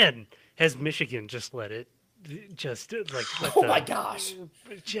 man, has Michigan just let it my gosh.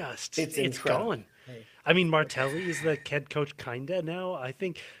 It's gone. Hey. I mean, Martelli is the head coach kinda now. I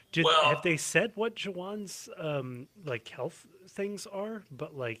think have they said what Jawan's health things are?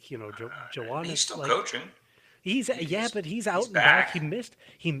 But Jawan he's still coaching. But he's out and back.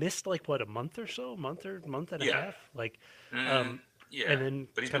 He missed like a month or so, month and a half. And then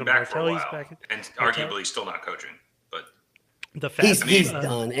but he's been back for a while, and arguably still not coaching. But he's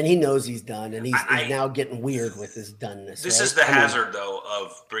done, and he knows he's done, and he's now getting weird with his doneness. This is the hazard, though,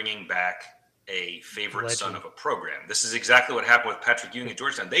 of bringing back a favorite son of a program. This is exactly what happened with Patrick Ewing at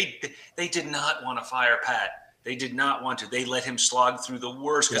Georgetown. They did not want to fire Pat. They did not want to. They let him slog through the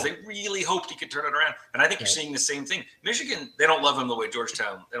worst because they really hoped he could turn it around. And I think you're seeing the same thing. Michigan, they don't love him the way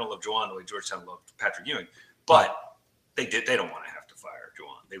Georgetown. They don't love Juwan the way Georgetown loved Patrick Ewing. But they don't want to have to fire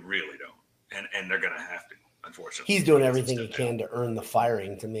Juwan. They really don't. And they're going to have to. Unfortunately, he's doing everything he can to earn the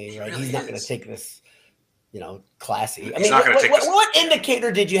firing. To me, right? He's not going to take this, classy. I mean, what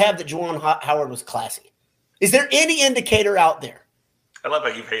indicator did you have that Juwan Howard was classy? Is there any indicator out there? I love how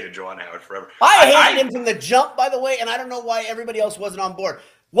you've hated Juwan Howard forever. I hated him from the jump, by the way, and I don't know why everybody else wasn't on board.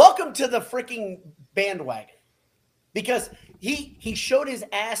 Welcome to the freaking bandwagon, because he showed his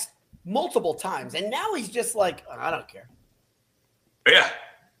ass multiple times, and now he's just like, I don't care. Yeah.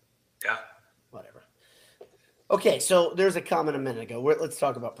 Whatever. Okay, so there's a comment a minute ago. Let's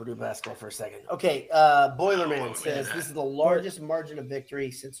talk about Purdue basketball for a second. Okay, Boilerman says this is the largest margin of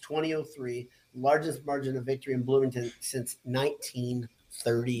victory since 2003, largest margin of victory in Bloomington since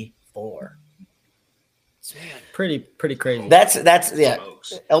 1934. Pretty crazy. That's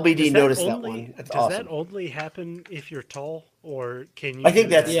LBD noticed that one. That's awesome. Does that only happen if you're tall, or can you? I think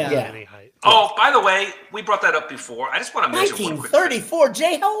that's any height? Oh, by the way, we brought that up before. I just want to mention 1934.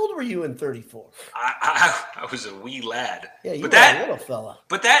 Jay, how old were you in 34? I was a wee lad. Yeah, you were a little fella.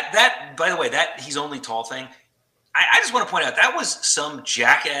 But that by the way, that he's only tall thing. I just want to point out that was some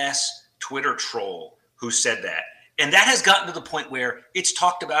jackass Twitter troll who said that. And that has gotten to the point where it's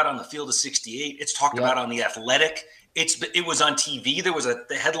talked about on the Field of 68. It's talked about on The Athletic. It was on TV. There was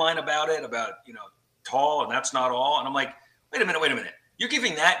the headline about it, about, tall, and that's not all. And I'm like, wait a minute. You're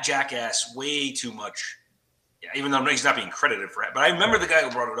giving that jackass way too much. Yeah, even though he's not being credited for it. But I remember the guy who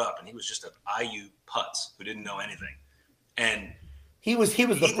brought it up, and he was just an IU putz who didn't know anything. And he was the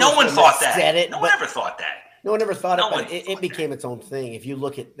first no one thought that. Said it, no one ever thought that. No one ever thought it, but it became its own thing. If you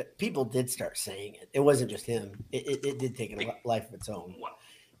look at people did start saying it. It wasn't just him. It did take a life of its own.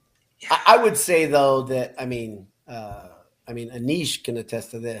 I would say though that Anish can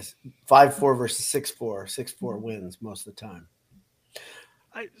attest to this. 5'4" versus 6'4". 6'4" wins most of the time.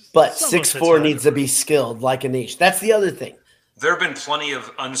 But 6'4" needs to be skilled like Anish. That's the other thing. There have been plenty of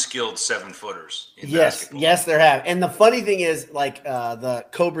unskilled 7-footers in yes, basketball. Yes, there have. And the funny thing is, like the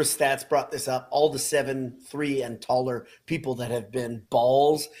Cobra stats brought this up, all the 7'3" and taller people that have been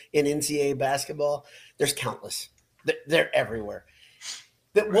balls in NCAA basketball, there's countless. They're everywhere.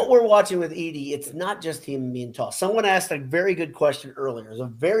 What we're watching with Edey, it's not just him being tall. Someone asked a very good question earlier. It was a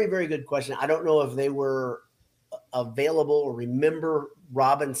very, very good question. I don't know if they were available or remember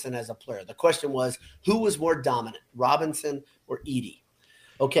Robinson as a player. The question was, who was more dominant, Robinson or Edey?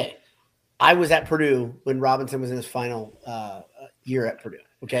 Okay, I was at Purdue when Robinson was in his final year at Purdue.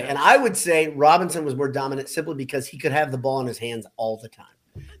 Okay, and I would say Robinson was more dominant simply because he could have the ball in his hands all the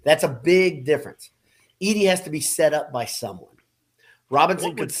time. That's a big difference. Edey has to be set up by someone.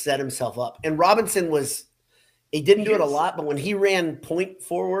 Robinson could set himself up. And Robinson he didn't do it a lot, but when he ran point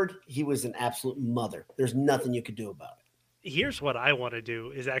forward, he was an absolute mother. There's nothing you could do about it. Here's what I want to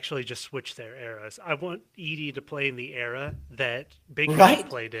do is actually just switch their eras. I want Edey to play in the era that Big Dog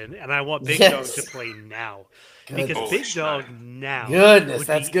played in, and I want Big Dog to play now. Because Big Dog now. Goodness,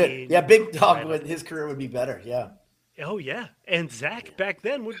 that's good. Yeah, Big Dog, his career would be better. Yeah. Oh, yeah. And Zach back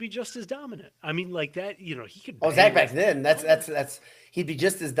then would be just as dominant. I mean, like that, he could. Oh, Zach back then, that's he'd be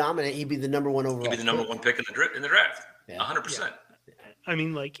just as dominant. He'd be the number one overall. He'd be the number one pick in the draft. Yeah. 100%. Yeah. I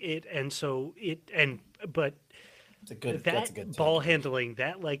mean, like it, and so but that's a good ball handling,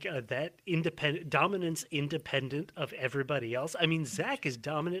 that independent dominance, independent of everybody else. I mean, Zach is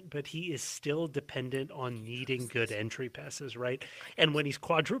dominant, but he is still dependent on needing good entry passes, right? And when he's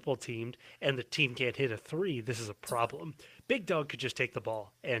quadruple teamed and the team can't hit a three, this is a problem. Big Dog could just take the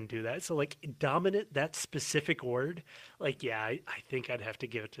ball and do that. So like dominant, that specific word, like, yeah, I think I'd have to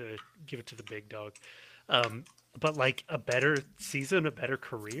give it to the Big Dog. But like a better season, a better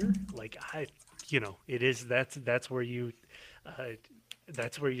career, like it is. That's where you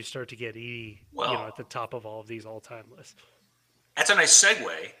start to get Edey, at the top of all of these all-time lists. That's a nice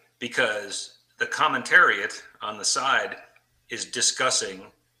segue because the commentariat on the side is discussing.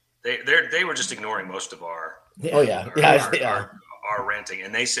 They were just ignoring most of our. Our ranting,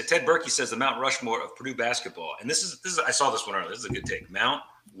 and they said Ted Berkey says the Mount Rushmore of Purdue basketball, and this is I saw this one earlier. This is a good take. Mount,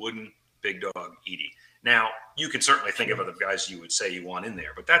 Wooden, Big Dog, Edey. Now you could certainly think of other guys you would say you want in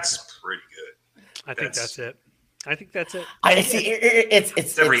there, but that's pretty good. I think that's it. I see.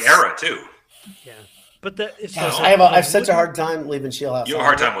 It's every era too. Yeah, but I have such a hard time leaving Shieldhouse. You have a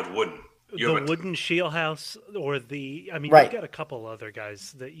hard time with Wooden. Wooden Shieldhouse, or you've got a couple other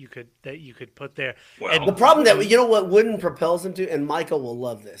guys that you could put there. Well, and the problem that what Wooden propels him to, and Michael will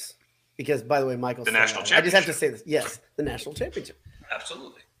love this because, by the way, Michael's the national championship. I just have to say this. Yes, the national championship.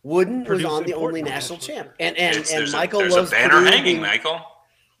 Absolutely. Wooden was on the only national champ, and Michael loves a banner hanging, Michael.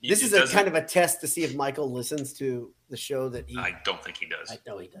 This is a kind of a test to see if Michael listens to the show that he. I don't think he does.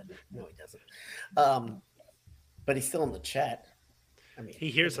 No, he doesn't. No, he doesn't. But he's still in the chat. I mean, he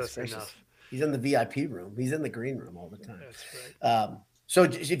hears us enough. He's in the VIP room. He's in the green room all the time. That's right. So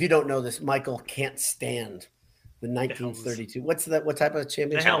if you don't know this, Michael can't stand the 1932. What type of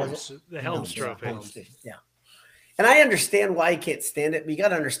championship was it? The Helms Trophy. Yeah. And I understand why he can't stand it, but you got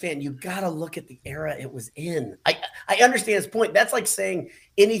to understand, you got to look at the era it was in. I understand his point. That's like saying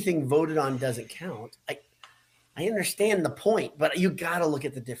anything voted on doesn't count. I understand the point, but you got to look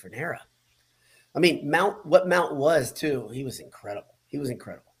at the different era. I mean, what Mount was too, he was incredible.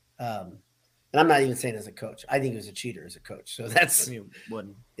 And I'm not even saying as a coach. I think he was a cheater as a coach. So that's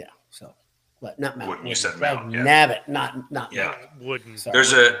Wooden. Yeah. So, but not Mount. Wooden. You said Mount. Yeah. Nabbit, not yeah. Wooden. Sorry.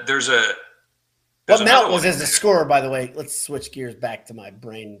 There's what Mount was as a scorer, by the way. Let's switch gears back to my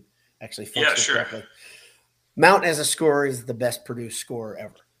brain actually functioning correctly. Mount as a scorer is the best Purdue scorer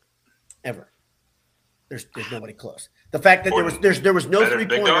ever. There's nobody close. The fact that there was no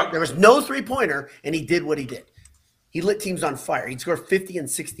 3-pointer, there was no 3-pointer, and he did what he did. He lit teams on fire. He'd score 50 and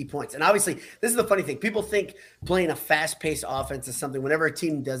 60 points. And obviously, this is the funny thing. People think playing a fast-paced offense is something. Whenever a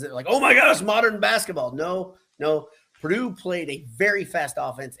team does it, like, oh my gosh, modern basketball. No. Purdue played a very fast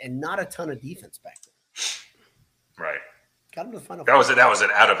offense and not a ton of defense back then. Right. Got him to the final. That was an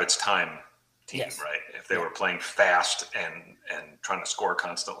out of its time team, yes. Right? If they were playing fast and trying to score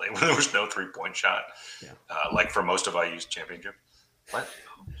constantly when there was no 3-point shot, like for most of IU's championship. What?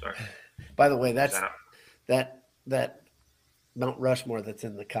 Oh, sorry. By the way, that Mount Rushmore that's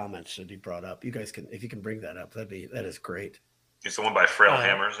in the comments should be brought up. You guys if you can bring that up, that is great. It's the one by Frail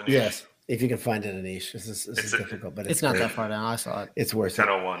Hammers. Yes, if you can find it in Niche. This is difficult, but it's not that far down. I saw it. It's worth it.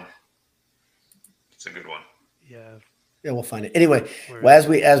 1001. It's a good one. Yeah. Yeah, we'll find it. Anyway, well, as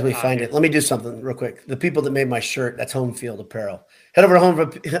we find it, let me do something real quick. The people that made my shirt, that's Home Field Apparel. Head over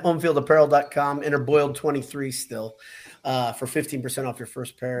to homefieldapparel.com, enter Boiled23 still for 15% off your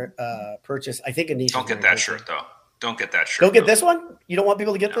first purchase. I think Anish. Don't get that shirt, though. Don't get that shirt. Don't get this one? You don't want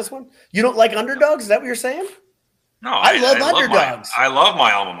people to get this one? You don't like underdogs? Is that what you're saying? No, I love underdogs. I love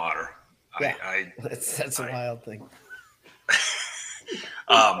my alma mater. Yeah, that's a wild thing.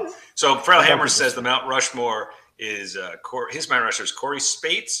 So Frail Hammer says the Mount Rushmore is his Mount Rushmore is Corey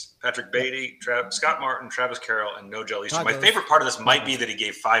Spates, Patrick Beatty, Scott Martin, Travis Carroll, and no Jelly. My favorite part of this might be that he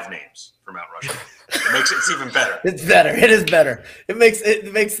gave 5 names for Mount Rushmore. It makes it's even better. It's better. It is better. It makes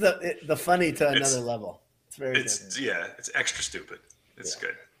the funny to another level. It's very good. It's extra stupid. It's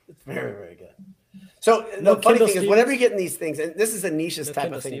good. It's very, very good. So the funny thing is, whenever you get in these things, and this is a niche's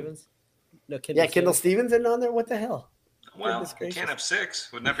type of thing. Stevens? Kendall Stevens isn't on there. What the hell? Well, you can't have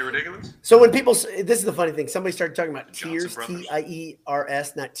 6. Wouldn't that be ridiculous? So when people, this is the funny thing. Somebody started talking about tiers,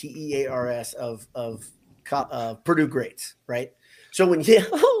 TIERS, not TEARS of Purdue greats, right? So when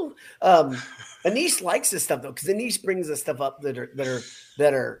Anish likes this stuff though, because Anish brings this stuff up that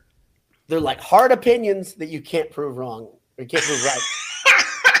are they're like hard opinions that you can't prove wrong or you can't prove right.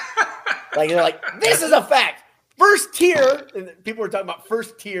 Like they're like, this is a fact. First tier, and people were talking about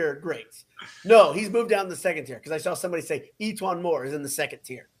first tier greats. No, he's moved down to the second tier because I saw somebody say Etuan Moore is in the second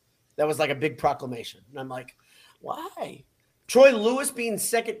tier. That was like a big proclamation. And I'm like, why? Troy Lewis being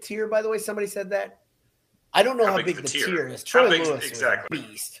second tier, by the way, somebody said that. I don't know how big the tier is. Troy Lewis is a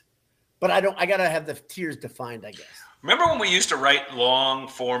beast. But I got to have the tiers defined, I guess. Remember when we used to write long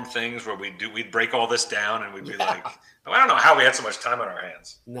form things where we'd break all this down and we'd be like, I don't know how we had so much time on our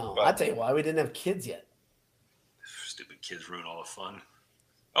hands. No, I'll tell you why. We didn't have kids yet. Stupid kids ruin all the fun.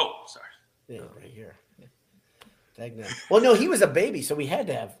 Oh, sorry. Yeah, right here. Yeah. Well, no, he was a baby, so we had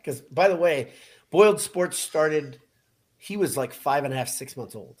to have. Because, by the way, Boiled Sports started, he was like 5.5, 6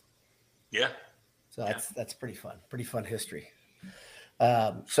 months old. Yeah. So that's pretty fun. Pretty fun history.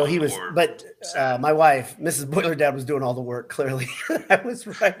 So he was, but my wife, Mrs. Boiler Dad, was doing all the work, clearly. I was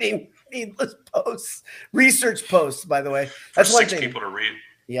writing needless posts, research posts, by the way. That's one thing. 6 people to read.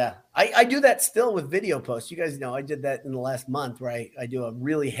 Yeah. I do that still with video posts. You guys know I did that in the last month where I do a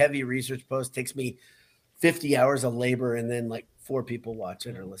really heavy research post. It takes me 50 hours of labor and then like 4 people watch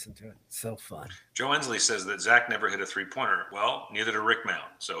it or listen to it. It's so fun. Joe Ensley says that Zach never hit a 3-pointer. Well, neither did Rick Mount.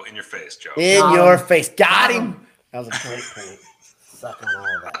 So in your face, Joe. In your face. Got him. That was a great point. Suck on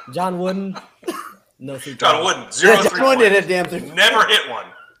all of that. John Wooden. No 3-pointer. John Wooden. 0 3 John Wooden did a damn thing. Never hit one.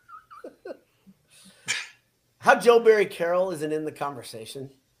 How Joe Barry Carroll isn't in the conversation?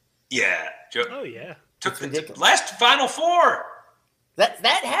 Yeah. Joe, oh, yeah. Took the last Final Four. That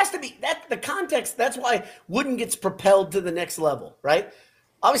has to be that the context. That's why Wooden gets propelled to the next level, right?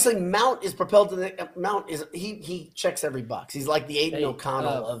 Obviously, Mount is propelled to the Mount is he checks every box. He's like the Aiden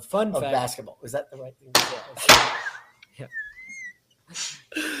O'Connell of basketball. Is that the right thing to say? Yeah.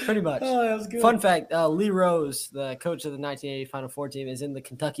 Pretty much. Oh, that was good. Fun fact: Lee Rose, the coach of the 1980 Final Four team, is in the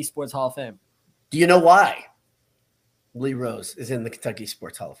Kentucky Sports Hall of Fame. Do you know why Lee Rose is in the Kentucky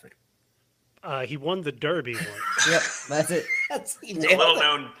Sports Hall of Fame? He won the Derby once. Yep, that's it. He's a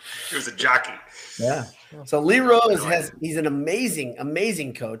little-known. He was a jockey. Yeah. So Lee Rose he's an amazing,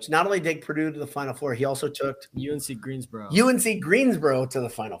 amazing coach. Not only did Purdue to the Final Four, he also took UNC Greensboro to the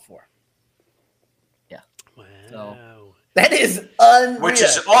Final Four. Yeah. Wow. So, that is unreal. Which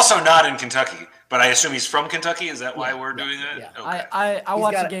is also not in Kentucky, but I assume he's from Kentucky. Is that why we're doing that? Yeah. Okay. I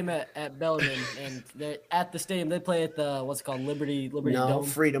watched a game at Bellarmine, and at the stadium they play at the what's it called Liberty Dome.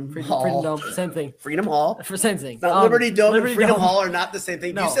 Freedom Hall. Freedom Dome, same thing. Freedom Hall. For same thing. Not Liberty Dome and Freedom Hall are not the same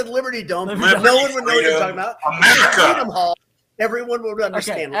thing. No. You said Liberty Dome. No Liberty, one would know what you're talking about. America. Freedom Hall. Everyone would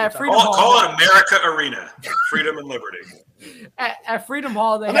understand. Okay, what Freedom Hall. Call it America Arena. Freedom and liberty. At Freedom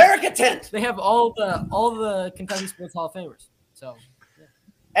Hall, they have all the Kentucky Sports Hall of Famers. So, yeah.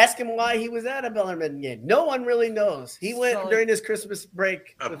 Ask him why he was at a Bellarmine game. No one really knows. He went during his Christmas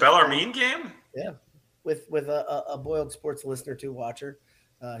break. A Bellarmine game? Yeah, with a Boiled Sports listener to watcher.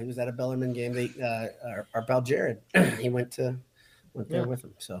 He was at a Bellarmine game. Our pal Jared, he went there with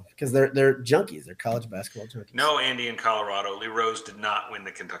him. So because they're junkies, they're college basketball junkies. No, Andy in Colorado. Lee Rose did not win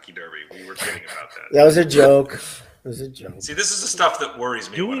the Kentucky Derby. We were kidding about that. That was a joke. It was a joke. See, this is the stuff that worries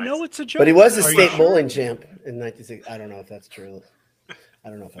me. Do we know it's a joke? But he was a state bowling champ in 1960. I don't know if that's true.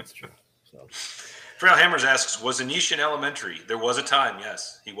 So, Frail Hammers asks, was Anish in elementary? There was a time,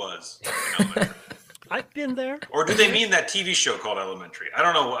 yes, he was in elementary. I've been there. Or do they mean that TV show called Elementary? I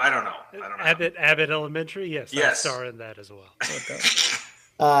don't know. Abbott Elementary, yes. I star in that as well.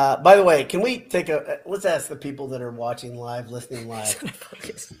 By the way, can we take let's ask the people that are watching live, listening live.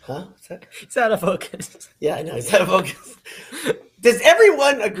 Huh? What's that? It's out of focus. Yeah, I know. He's out of focus. Does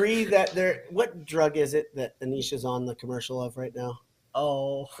everyone agree that what drug is it that Anish is on the commercial of right now?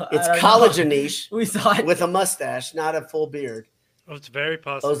 Oh, It's college Anish We saw it. with a mustache, not a full beard. Oh, it's very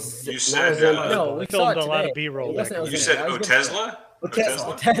possible. You said, No, we I saw filmed it a lot of today. B-roll. It wasn't back Ozempic. you said I was gonna Tesla?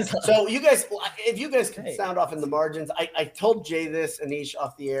 Tesla. Tesla. So you guys, if you guys can Hey. sound off in the margins, I told Jay this, Anish,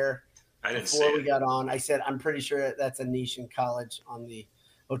 off the air I didn't see before we it. got on. I said, I'm pretty sure that's Anish in college on the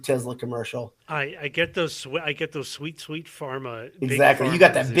Tesla commercial. I get those sweet pharma. big Exactly. You pharma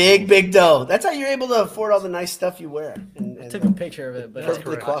got that decisions. big dough. That's how you're able to afford all the nice stuff you wear. And I took a picture of it, but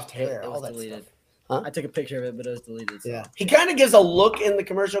perfectly coiffed hair, It all was that deleted. stuff. Huh? I took a picture of it, but it was deleted. So. Yeah. He kind of gives a look in the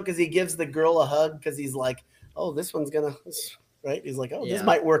commercial because he gives the girl a hug because he's like, oh, this one's going to, right? He's like, oh, this Yeah.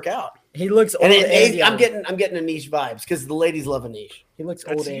 might work out. He looks old And and young. I'm getting Anish vibes because the ladies love Anish. He looks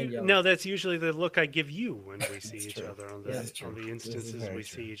old and young. No, that's usually the look I give you when we see each true. other on This is the true. on the This is instances very we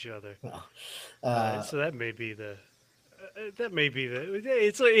true. see each other. Well, So that may be the.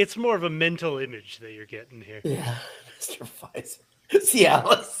 It's more of a mental image that you're getting here. yeah, Mr. Pfizer.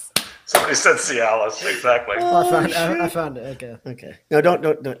 Cialis. Somebody said Cialis. Exactly. I found it. Okay. Okay. No,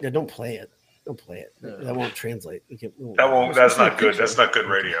 don't play it. Don't play it. That won't translate. That's not good. That's not good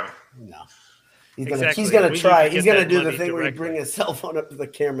radio. No. Exactly. He's gonna We need try. to He's get gonna that do the money thing where he directly. bring his cell phone up to the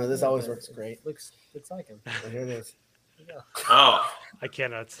camera. This always works great. Looks like him. So here it is. Oh, I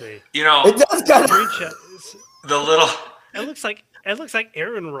cannot see. you know, It does kind of. Screenshot. the little. It looks like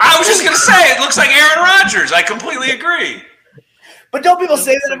Aaron Rodgers. I was just going to say, it looks like Aaron Rodgers. I completely agree. But don't people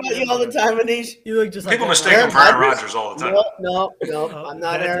say that about you all the time, Anish? You look just like People Aaron mistake him Aaron for Aaron Rodgers? Rodgers all the time. No, Oh, I'm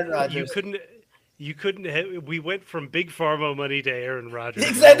not Aaron Rodgers. You couldn't. We went from big pharma money to Aaron Rodgers.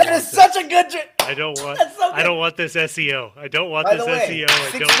 Exactly. That is such a good. I don't want. That's so I good. don't want this SEO. I don't want By this the way, SEO.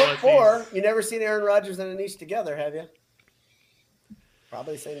 I 6 don't foot want 4. You never seen Aaron Rodgers and Anish together, have you?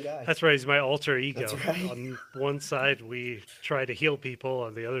 Probably the same guy. these. That's right. He's my alter ego. That's right. On one side, we try to heal people.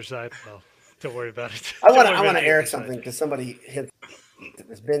 On the other side, well, don't worry about it. I Don't want worry to about the air other side. something because somebody hints at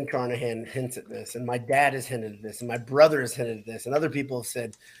this. Ben Carnahan hints at this, and my dad has hinted at this, and my brother has hinted at this, and other people have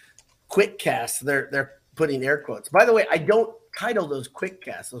said quick casts. They're putting air quotes. By the way, I don't title those quick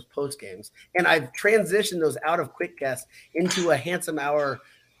casts, those post games, and I've transitioned those out of quick casts into a handsome hour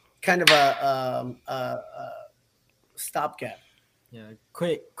kind of a stopgap. Yeah,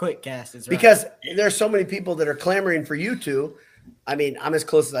 quick cast is right. Because there's so many people that are clamoring for you two. I mean, I'm as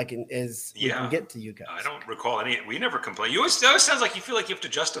close as we can get to you guys. I don't recall any. We never complain. It always sounds like you feel like you have to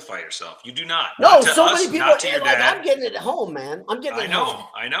justify yourself. You do not. No, Not to so us, many people. not to your Like, dad. I'm getting it at home, man. I'm getting it I at know. home.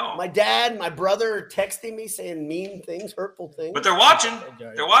 I know. My dad, my brother texting me saying mean things, hurtful things. But they're watching.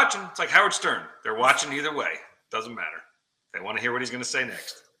 They're watching. It's like Howard Stern. They're watching either way. Doesn't matter. They want to hear what he's going to say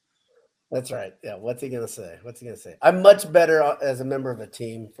next. That's right. Yeah. What's he going to say? I'm much better as a member of a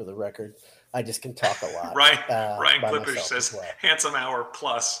team, for the record. I just can talk a lot. Ryan by Clippers myself says as well. handsome hour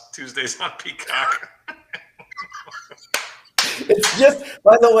plus Tuesdays on Peacock. It's just,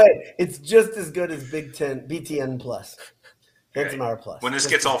 by the way, it's just as good as BTN Plus. Handsome Hour Plus. When this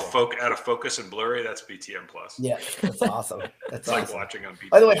Just gets as all good. out of focus and blurry, that's BTN plus. Yeah, that's awesome. That's It's like awesome. watching on BTN.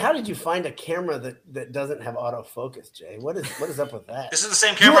 By the way, how did you find a camera that doesn't have autofocus, Jay? What is up with that? This is the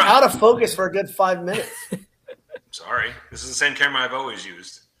same You were camera. out of focus for a good 5 minutes. Sorry. This is the same camera I've always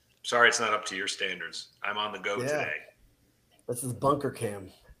used. Sorry, it's not up to your standards. I'm on the go Yeah. today. This is bunker cam.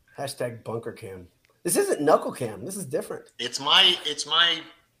 Hashtag bunker cam. This isn't knuckle cam. This is different. It's my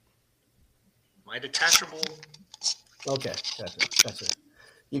detachable. Okay, gotcha.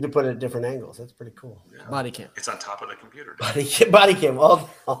 You can put it at different angles. That's pretty cool. Body cam. It's on top of the computer. Body cam.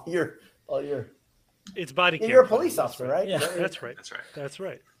 All your. It's body cam. You're a police officer, right? Yeah. That's right. That's right. That's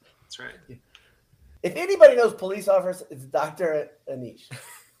right. That's right. If anybody knows police officers, it's Dr. Anish.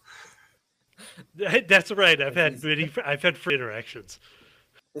 That's right. I've had free interactions.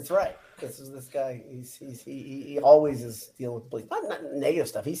 That's right. This guy. He always is dealing with police. Not negative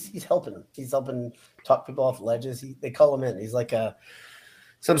stuff. He's helping. He's helping talk people off ledges. They call him in. He's like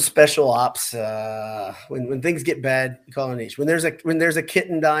some special ops. When things get bad, you call Anish. When there's a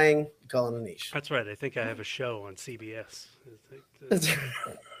kitten dying, you call him Anish. That's right. I think I have a show on CBS. That's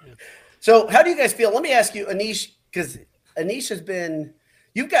right. So how do you guys feel? Let me ask you, Anish, because Anish has been.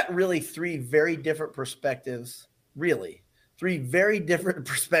 You've got really three very different perspectives. Really. 3 very different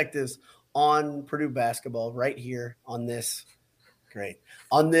perspectives on Purdue basketball right here on this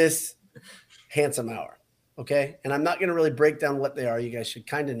handsome hour. Okay. And I'm not going to really break down what they are. You guys should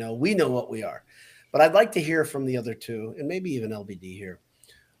kind of know. We know what we are. But I'd like to hear from the other two and maybe even LBD here.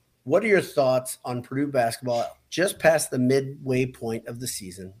 what are your thoughts on Purdue basketball just past the midway point of the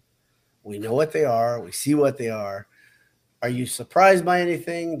season? We know what they are. We see what they are. Are you surprised by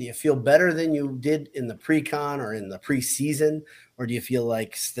anything? Do you feel better than you did in the pre-con or in the preseason? Or do you feel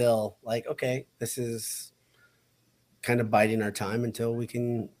like still like, okay, this is kind of biding our time until we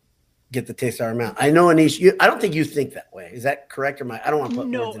can get the taste of our mouth? I know, Anish, I don't think you think that way. Is that correct? Or I don't want to put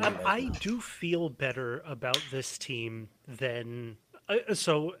words in your guys' I mouth. do feel better about this team than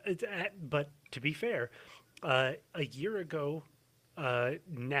but to be fair, a year ago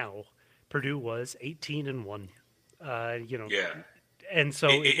now, Purdue was 18-1. Yeah. And so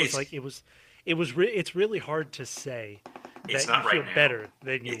it's really hard to say It's that not you feel right now. better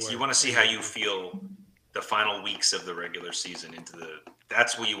than you were. You want to see how you feel the final weeks of the regular season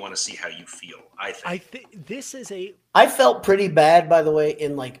that's where you want to see how you feel, I think. I think this is I felt pretty bad, by the way,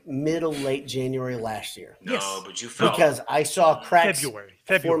 in like late January last year. No, yes. but you felt Because I saw cracks February.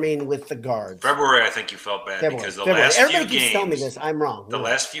 forming with the guards. February, I think you felt bad because the February. last Everybody few keeps telling me games, this. I'm wrong. the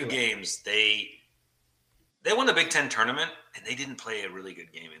last few games, they won the Big Ten tournament, and they didn't play a really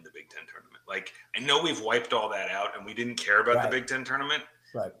good game in the Big Ten tournament. Like, I know we've wiped all that out, and we didn't care about the Big Ten tournament,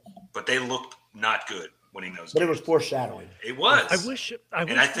 Right. but they looked not good winning those But games. it was foreshadowing. It was. I wish I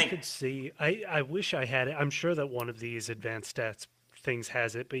I think- could see. I wish I had it. I'm sure that one of these advanced stats things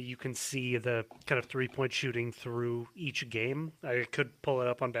has it, but you can see the kind of 3-point shooting through each game. I could pull it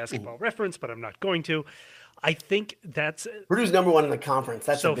up on Basketball Reference, but I'm not going to. I think that's Purdue's number one in the conference.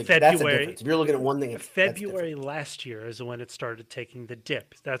 That's So a difference. If you're looking at one thing, February last year is when it started taking the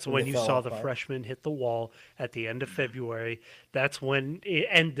dip. That's when they you fell saw off, the right? freshmen hit the wall at the end of February. That's when,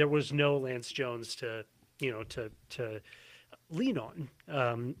 and there was no Lance Jones to lean on.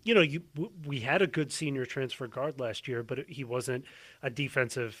 We had a good senior transfer guard last year, but he wasn't a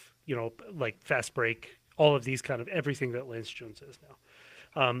defensive, like fast break, all of these kind of everything that Lance Jones is now.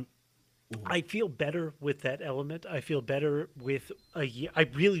 I feel better with that element. I feel better with a year. I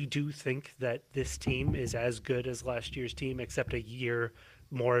really do think that this team is as good as last year's team, except a year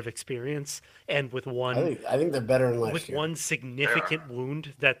more of experience, and with one. I think they're better than last year. One significant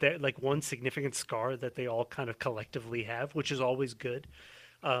wound that they're like one significant scar that they all kind of collectively have, which is always good.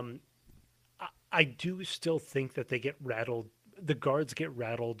 I do still think that they get rattled. The guards get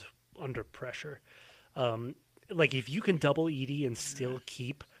rattled under pressure. Like if you can double Edie and still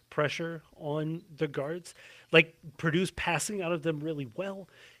keep pressure on the guards, like Purdue's passing out of them really well.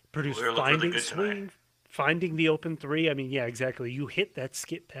 Purdue's finding swing, finding the open three. I mean, yeah, exactly. You hit that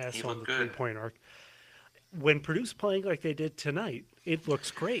skip pass on the 3-point arc. When Purdue's playing like they did tonight, it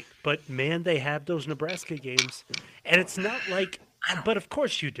looks great. But man, they have those Nebraska games, and it's not like. But of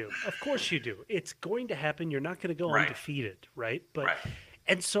course you do. Of course you do. It's going to happen. You're not going to go undefeated, right? But. Right.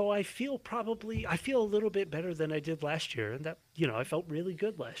 And so I feel a little bit better than I did last year, and that I felt really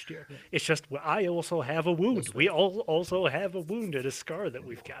good last year. Yeah. It's just I also have a wound. We all also have a wound and a scar that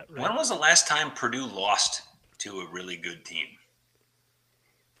we've got. Right? When was the last time Purdue lost to a really good team?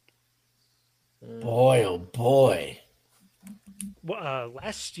 Boy, oh boy!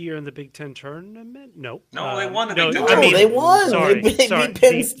 Last year in the Big Ten tournament, no, they won the Big Ten. No, they won. Sorry, they beat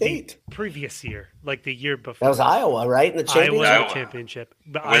Penn State. The previous year, like the year before. That was Iowa, right? In the championship.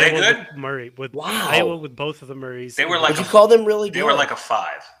 Were they good? With Murray. Wow. Iowa with both of the Murrays. They were like. Would you call them really good? They were like a 5.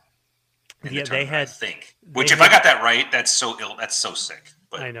 Yeah, they had. I think. Which, if I got that right, that's so ill. That's so sick.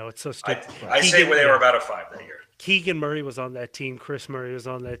 But I know it's so stupid. I say they were about a 5 that year. Keegan Murray was on that team. Chris Murray was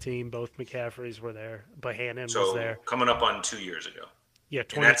on that team. Both McCaffreys were there. Bohannon was there. Coming up on 2 years ago. Yeah,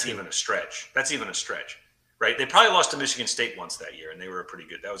 and that's even a stretch. Right? They probably lost to Michigan State once that year, and they were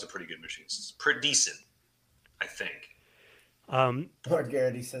that was a pretty good Michigan State. Pretty decent, I think. Lord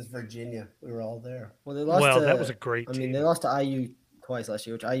Garrity says Virginia. We were all there. Well, they lost that was a great team. I mean, they lost to IU twice last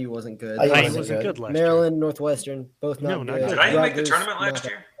year, which IU wasn't good. IU wasn't good last year. Maryland, Northwestern, both not good. Did IU make the tournament last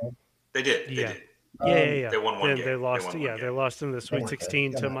year? They did. They did. Yeah. They won one game. They lost. They lost in the Sweet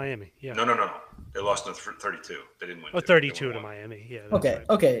 16 to Miami. Yeah. No. They lost in 32. They didn't win. 32 to Miami. Yeah. Okay.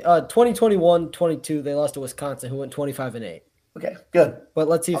 2021-22, they lost to Wisconsin, who went 25-8. Okay, good. But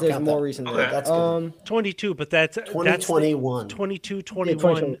let's see if there's more recent. Okay. That's good. 22, but that's 2021.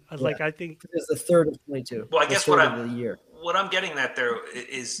 22-21. Like I think it's the third of 22. Well, I guess what I'm getting at there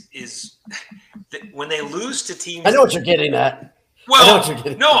is when they lose to teams. I know what you're getting at. Well,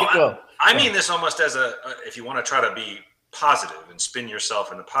 I mean this almost as if you want to try to be positive and spin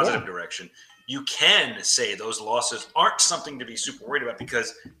yourself in the positive direction, you can say those losses aren't something to be super worried about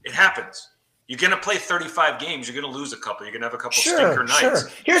because it happens. You're going to play 35 games. You're going to lose a couple. You're going to have a couple stinker nights. Sure.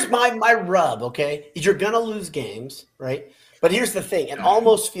 Here's my rub, okay? You're going to lose games, right? But here's the thing. It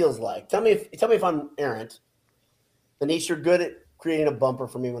almost feels like, tell me if I'm errant. Denise, you're good at creating a bumper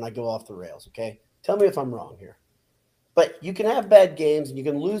for me when I go off the rails. Okay, tell me if I'm wrong here. But you can have bad games and you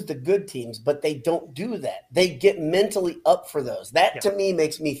can lose to good teams, but they don't do that. They get mentally up for those. That to me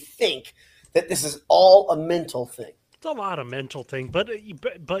makes me think that this is all a mental thing. It's a lot of mental thing, but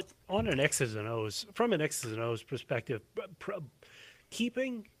on an X's and O's, from an X's and O's perspective,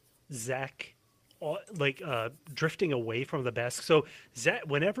 keeping Zach drifting away from the basket. So Zach,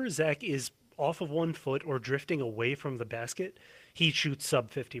 whenever Zach is off of 1 foot or drifting away from the basket, he shoots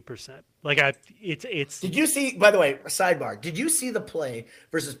sub 50%. It's. Did you see? By the way, sidebar. Did you see the play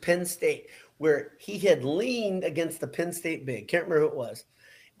versus Penn State where he had leaned against the Penn State big? Can't remember who it was.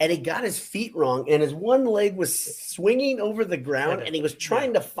 And he got his feet wrong, and his one leg was swinging over the ground, and he was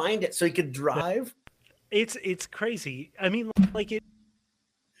trying to find it so he could drive. It's crazy. I mean, like it.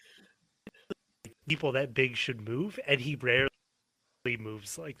 People that big should move, and he rarely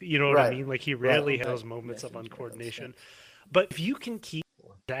moves like, you know what I mean? Like he rarely has those moments of uncoordination. But if you can keep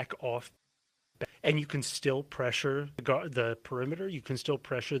Zach off and you can still pressure the perimeter, you can still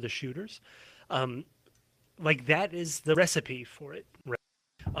pressure the shooters. Like that is the recipe for it. Right?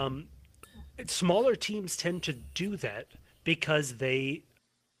 Smaller teams tend to do that because they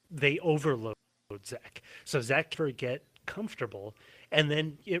overload Zach. So Zach can get comfortable, and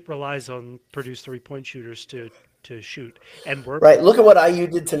then it relies on Purdue's 3-point shooters to shoot. And we're right. Look at what IU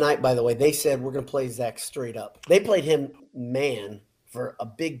did tonight, by the way. They said we're going to play Zach straight up. They played him man for a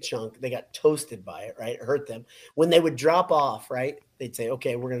big chunk. They got toasted by it, right? It hurt them. When they would drop off, right, they'd say,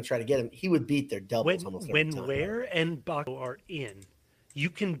 okay, we're going to try to get him. He would beat their doubles almost every time. When Ware and Baco are in, you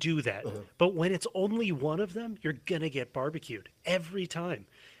can do that. But when it's only one of them, you're going to get barbecued every time.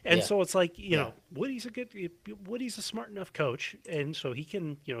 And so it's like, you know, Woody's a smart enough coach, and so he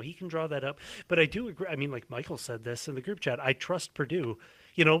can draw that up. But I do agree. I mean, like Michael said this in the group chat, I trust Purdue.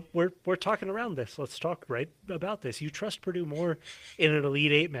 You know, we're talking around this. Let's talk about this. You trust Purdue more in an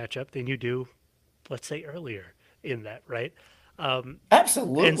Elite Eight matchup than you do, let's say, earlier in that, right?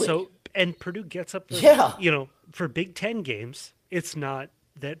 Absolutely. And Purdue gets up, for Big Ten games. It's not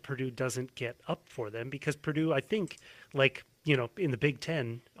that Purdue doesn't get up for them, because Purdue, I think, in the Big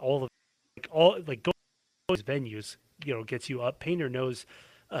Ten, all those venues, gets you up. Painter knows,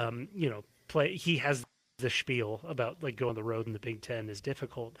 he has the spiel about going on the road in the Big Ten is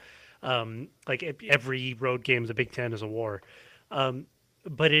difficult. Every road game in the Big Ten is a war.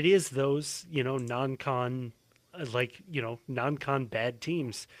 But it is those, non-con bad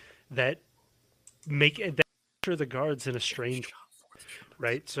teams that make that pressure the guards in a strange way,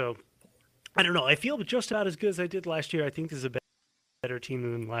 right? So I don't know. I feel just about as good as I did last year. I think this is a better team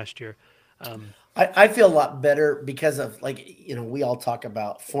than last year. I feel a lot better because of we all talk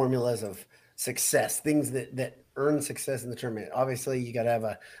about formulas of success, things that earn success in the tournament. Obviously, you got to have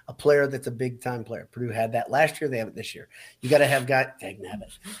a player that's a big time player. Purdue had that last year; they have it this year. You got to have guys.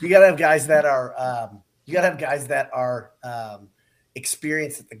 You got to have guys that are.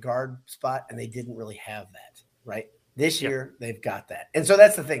 Experienced at the guard spot, and they didn't really have that. Right this year, they've got that, and so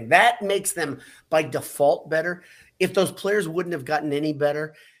that's the thing that makes them by default better. If those players wouldn't have gotten any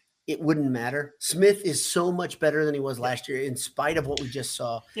better, it wouldn't matter. Smith is so much better than he was last year, in spite of what we just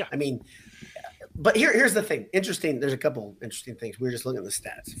saw. Yeah. I mean, but here's the thing. Interesting. There's a couple interesting things. We were just looking at the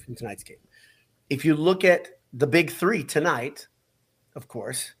stats from tonight's game. If you look at the big three tonight, of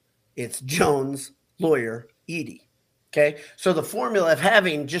course, it's Jones, Lawyer, Edey. Okay, so the formula of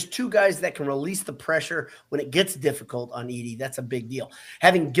having just two guys that can release the pressure when it gets difficult on Edey, that's a big deal.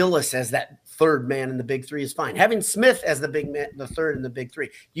 Having Gillis as that third man in the big three is fine. Having Smith as the big man, the third in the big three,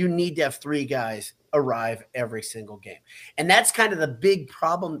 you need to have three guys arrive every single game. And that's kind of the big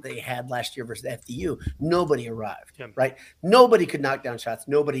problem they had last year versus FDU. Nobody arrived, right? Nobody could knock down shots.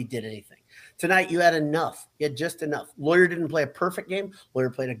 Nobody did anything. Tonight, you had enough. You had just enough. Lawyer didn't play a perfect game. Lawyer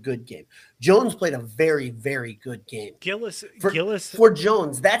played a good game. Jones played a very, very good game. Gillis for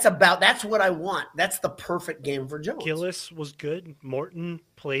Jones. That's what I want. That's the perfect game for Jones. Gillis was good. Morton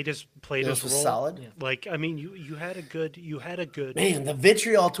played his role. Solid. Yeah. You had a good man. The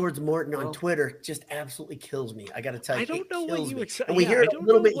vitriol towards Morton on Twitter just absolutely kills me. I got to tell you, I don't know what you expect. And we hear it a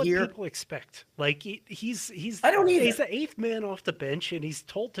little bit here. People expect he's I don't either. He's the eighth man off the bench, and he's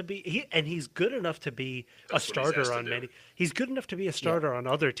told to be. He's good enough to be a starter on many. He's good enough to be a starter on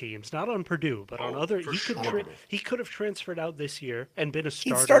other teams, not on Purdue, but on other. He could have transferred out this year and been a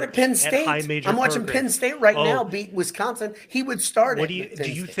starter. He'd start at Penn State. High major I'm watching program. Penn State right now beat Wisconsin. He would start. Do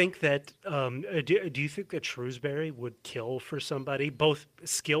you think that? Do you think that Shrewsbury would kill for somebody, both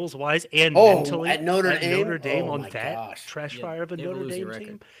skills wise and mentally at Notre Dame on that trash fire of a Notre Dame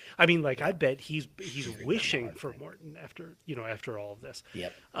team? I mean, I bet he's wishing for Morton after all of this.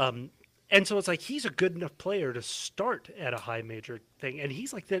 Yep. And so it's like he's a good enough player to start at a high major thing, and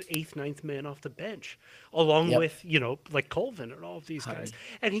he's like that 8th, 9th man off the bench, along with like Colvin and all of these guys.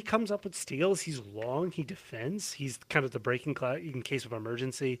 And he comes up with steals. He's long. He defends. He's kind of the breaking class in case of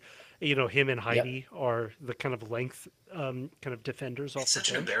emergency. Him and Heidi are the kind of length kind of defenders. It's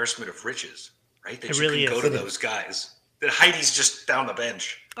such an embarrassment of riches, right? That it you really can go to those guys. That Heidi's just down the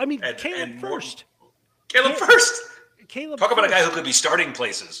bench. I mean, Caleb First. Caleb First. Caleb. Talk about a guy who could be starting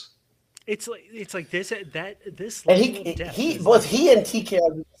places. It's like this And level he and TK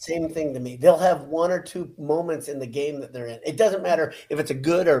are the same thing to me. They'll have one or two moments in the game that they're in. It doesn't matter if it's a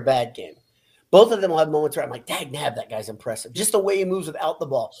good or a bad game. Both of them will have moments where I'm like, dag nab, that guy's impressive. Just the way he moves without the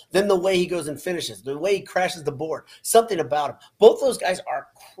ball, then the way he goes and finishes, the way he crashes the board, something about him. Both those guys are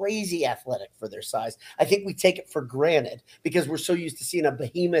crazy athletic for their size. I think we take it for granted because we're so used to seeing a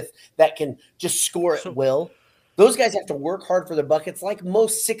behemoth that can just score at will. Those guys have to work hard for their buckets like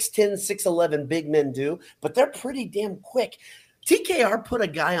most 6'10", 6'11" big men do, but they're pretty damn quick. TKR put a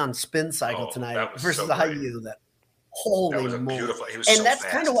guy on spin cycle tonight versus IU that holy moly. Beautiful. He was and so that's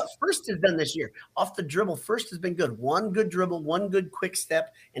fast. kind of what First has done this year. Off the dribble, First has been good. One good dribble, one good quick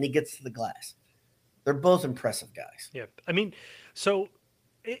step, and he gets to the glass. They're both impressive guys. Yeah. I mean, so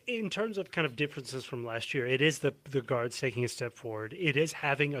in terms of kind of differences from last year, it is the guards taking a step forward. It is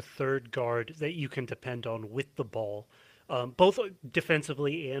having a third guard that you can depend on with the ball, both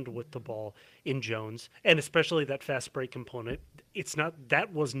defensively and with the ball in Jones, and especially that fast break component.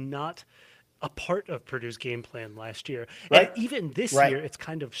 That was not a part of Purdue's game plan last year. Right. And even this year, it's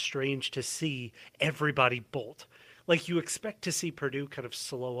kind of strange to see everybody bolt. Like you expect to see Purdue kind of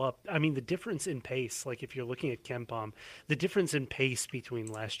slow up. I mean, the difference in pace, like if you're looking at KenPom, the difference in pace between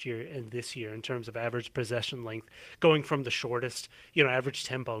last year and this year in terms of average possession length, going from the shortest, average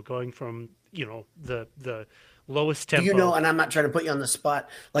tempo, going from, the lowest tempo. Do and I'm not trying to put you on the spot,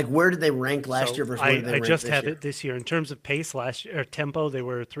 like where did they rank last year versus where did they rank just this have year? it this year. In terms of pace last year, or tempo, they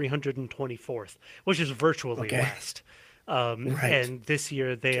were 324th, which is virtually last. And this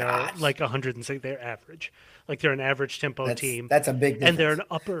year they are like 106. They're average. Like they're an average tempo team. That's a big difference. And they're an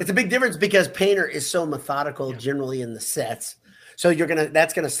upper. It's a big difference because Painter is so methodical generally in the sets. So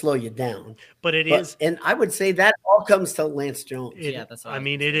that's gonna slow you down. But it is, and I would say that all comes to Lance Jones. That's.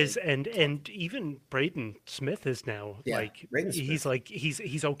 It is, and even Braden Smith is now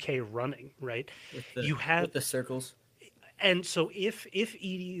he's okay running, right? With the circles. And so if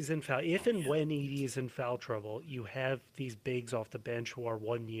Edie is in foul, if and when Edie is in foul trouble, you have these bigs off the bench who are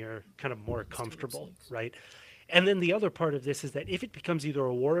 1 year kind of more comfortable, right? And then the other part of this is that if it becomes either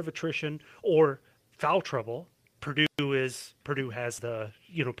a war of attrition or foul trouble, Purdue has the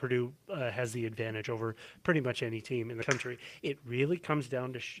advantage over pretty much any team in the country. It really comes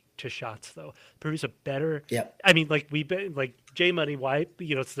down to shots, though. Purdue's a better. Yep. I mean, like J Money. Why?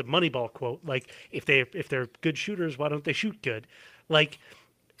 It's the Moneyball quote. Like if they're good shooters, why don't they shoot good? Like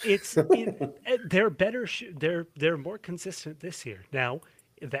they're better. They're more consistent this year. Now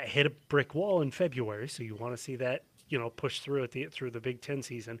that hit a brick wall in February, so you want to see that push through through the Big Ten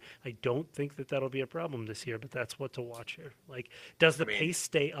season. I don't think that'll be a problem this year, but that's what to watch here. Like, does the pace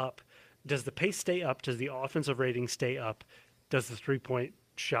stay up? Does the pace stay up? Does the offensive rating stay up? Does the 3-point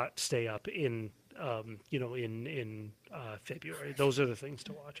shot stay up in February? Those are the things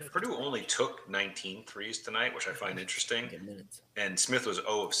to watch. Purdue only took 19 threes tonight, which I find interesting. And Smith was 0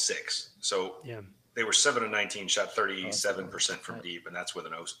 of 6. So they were 7 of 19, shot 37% from deep, and that's with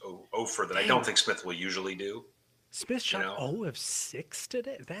an 0 for that I don't think Smith will usually do. Smith shot 0 of 6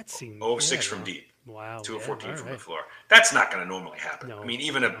 today. That seems 0 of 6 from deep. Wow. 2 of 14 from the floor. That's not going to normally happen. No. I mean,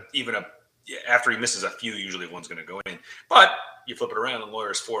 even after he misses a few, usually one's going to go in. But you flip it around, and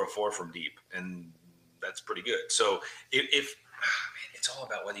Lawyer's 4 of 4 from deep, and that's pretty good. So if it's all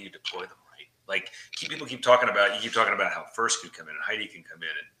about whether you deploy them right. Like people keep talking about how First could come in, and Heidi can come in,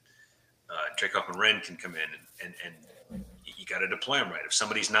 and Trey Kaufman-Renn can come in, and you got to deploy him right. If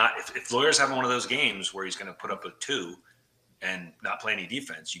somebody's not, if Lawyer's having one of those games where he's going to put up a 2 and not play any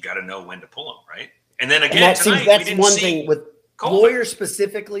defense, you got to know when to pull him, right? And then again, that's one thing with Lawyer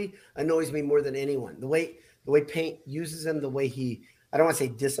specifically annoys me more than anyone. The way Paint uses him, the way I don't want to say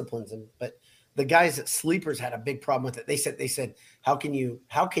disciplines him, but the guys at Sleepers had a big problem with it. They said, how can you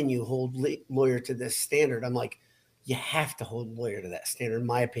hold Lawyer to this standard? I'm like, you have to hold Lawyer to that standard, in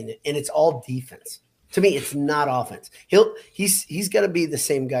my opinion, and it's all defense. To me, it's not offense. He's gonna be the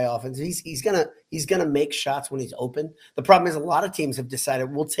same guy offense. He's gonna make shots when he's open. The problem is a lot of teams have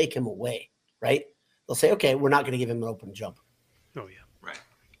decided we'll take him away, right? They'll say, okay, we're not gonna give him an open jump. Oh yeah, right.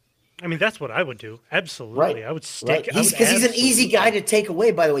 I mean, that's what I would do. Absolutely, right. I would stick. Right. He's an easy guy to take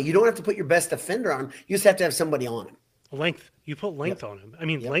away. By the way, you don't have to put your best defender on him. You just have to have somebody on him. Length. You put length Yep. on him. I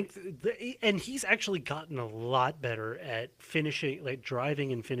mean, Yep. length, and he's actually gotten a lot better at finishing, like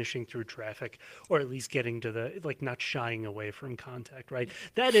driving and finishing through traffic, or at least getting to the like not shying away from contact. Right.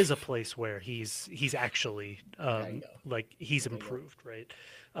 That is a place where he's actually like he's improved. Right.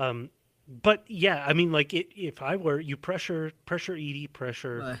 But yeah, I mean, like if I were you pressure Edie,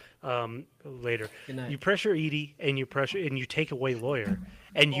 later. Good night. You pressure Edie and you take away Lawyer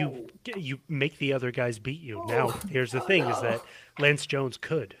and you make the other guys beat you. Now here's the thing: is that Lance Jones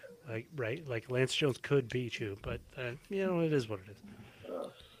could, like Lance Jones could beat you, but it is what it is.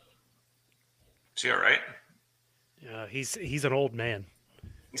 Is he all right? He's an old man.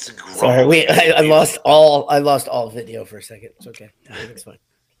 He's a Sorry, I lost all video for a second. It's okay. It's fine.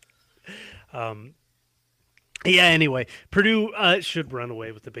 Yeah. Anyway, Purdue should run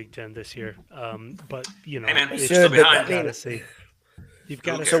away with the Big Ten this year. But Hey, man, it's still behind. you've got to see. You've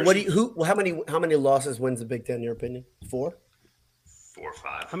got to. So what do you? How many losses wins the Big Ten in your opinion? 4? 4 or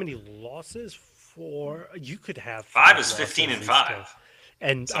 5. How many losses? 4. You could have 5 is losses 15 and and 5. stuff.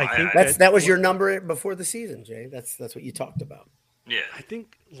 And So I think That was your number before the season, Jay. That's what you talked about. Yeah. I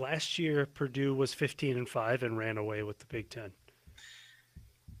think last year Purdue was 15 and 5 and ran away with the Big Ten.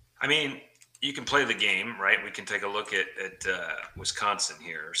 I mean, you can play the game, right? We can take a look at Wisconsin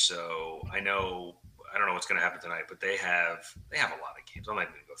here. So I don't know what's going to happen tonight, but they have a lot of games. I'm not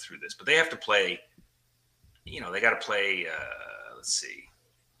even going to go through this, but they have to play. They got to play. Let's see.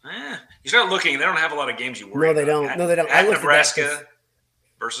 You start looking. They don't have a lot of games you worry. No, they about. don't. No, they don't. At I looked at that Nebraska 'cause-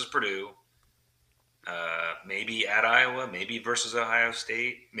 versus Purdue. Maybe at Iowa. Maybe versus Ohio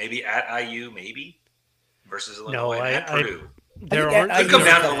State. Maybe at IU. Maybe versus Illinois. At Purdue. There I think aren't. Could come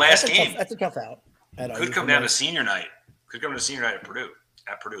down to the last that's a tough- game. That's a tough out. Could come down to senior night. Could come to senior night at Purdue.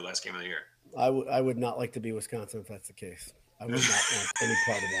 At Purdue, last game of the year. I would not like to be Wisconsin if that's the case. I would not want any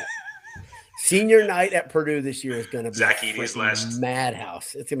part of that. Senior night at Purdue this year is going to be Zach a Edey's freaking last.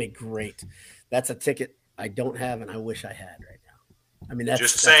 madhouse. It's going to be great. That's a ticket I don't have and I wish I had right now. I mean, that's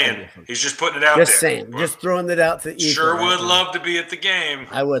Just that's gonna saying. be fun. He's just putting it out Just there. saying. Just throwing it out to ether Sure right would now. love to be at the game.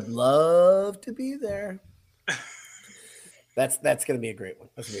 I would love to be there. That's going to be a great one.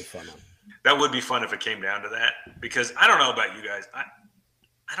 That's going to be a fun one. That would be fun if it came down to that. Because I don't know about you guys. I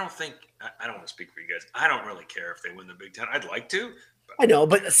don't think I don't want to speak for you guys. I don't really care if they win the Big Ten. I'd like to. I know,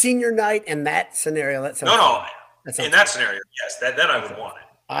 but senior night and that scenario, that sounds No. fun. That sounds In that fun. scenario, yes, that I would want it.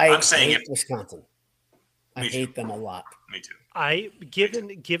 I'm saying hate if- Wisconsin. I Me too. hate them a lot. Me too.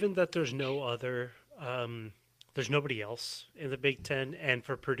 Given that there's no other, there's nobody else in the Big Ten, and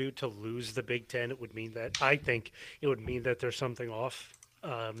for Purdue to lose the Big Ten, it would mean that there's something off,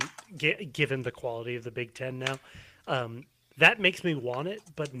 given the quality of the Big Ten now. That makes me want it,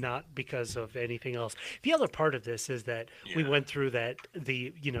 but not because of anything else. The other part of this is that we went through the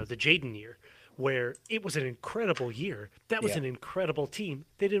Jaden year, where it was an incredible year. That was an incredible team.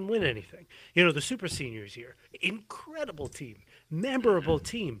 They didn't win anything. The Super Seniors year, incredible team, memorable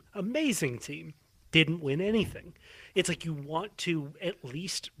team, amazing team, didn't win anything. It's like you want to at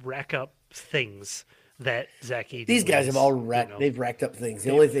least rack up things that Zach Edey These guys wins, have all they've racked up things.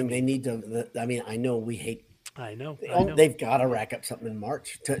 The only thing they need to, I know we hate. I know. They've got to rack up something in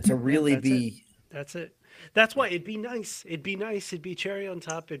March to really be. That's it. That's why it'd be nice. It'd be cherry on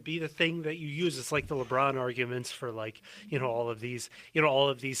top. It'd be the thing that you use. It's like the LeBron arguments for all of these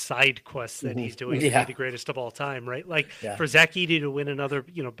side quests that he's doing to be the greatest of all time, right? For Zach Edey to win another,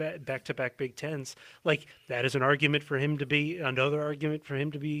 back-to-back Big Tens, that is an argument for him to be another argument for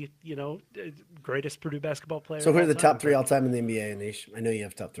him to be, greatest Purdue basketball player. So who of are the all top time. 3 all time in the NBA, Anish? I know you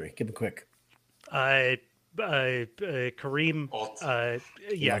have top 3. Give them quick. Kareem, Love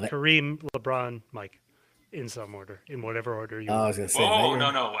it. Kareem, LeBron, Mike, in some order, in whatever order you I want. was going to say. Oh,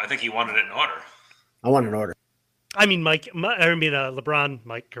 no. I think he wanted it in order. I want an order. I mean, LeBron,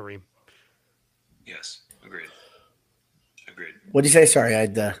 Mike, Kareem. Yes. Agreed. What did you say? Sorry, what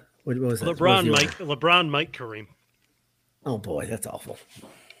was that? LeBron, What was the order? Mike, Kareem. Oh boy, that's awful.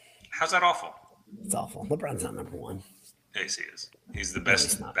 How's that awful? It's awful. LeBron's not number 1. Yes, he is. He's the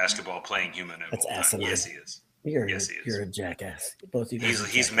best he's not. basketball playing human of That's all time. asinine. Yes, he is. Yes, he is. You're a jackass. Both of you. guys are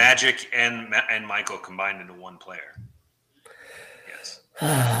He's jackasses. Magic and Michael combined into one player. Yes.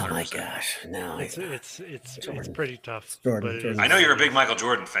 Oh my 100%. gosh! No, It's pretty tough. Jordan, but it Jordan. I know you're a big Michael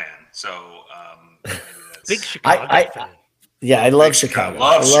Jordan fan, so maybe that's big Chicago fan. I love Chicago.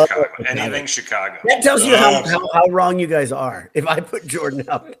 Love I love Chicago. Chicago. Anything Chicago. That tells you Love how wrong you guys are. If I put Jordan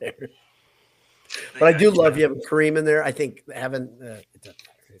out there, but I do love you having Kareem in there. I think having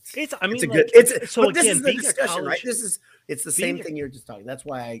It's a good. It's so but this again, is the being a discussion, right? college- It's the being same a- thing you're just talking. That's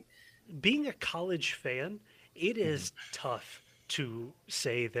why being a college fan, it is tough to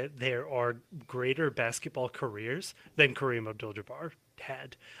say that there are greater basketball careers than Kareem Abdul-Jabbar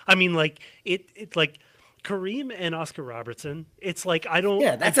had. I mean, like it's like Kareem and Oscar Robertson. It's like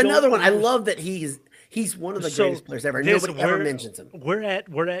Yeah, that's another one. I love that he's one of the greatest players ever. Nobody ever mentions him. We're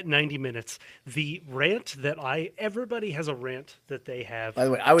at 90 minutes. The rant that everybody has a rant that they have. By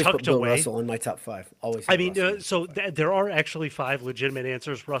the way, I always put Bill away. Russell in my top 5. Always. I mean, there are actually 5 legitimate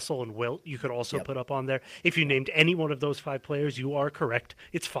answers. Russell and Wilt, you could also put up on there. If you named any one of those 5 players, you are correct.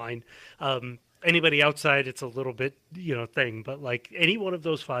 It's fine. Anybody outside, it's a little bit, thing. But like any one of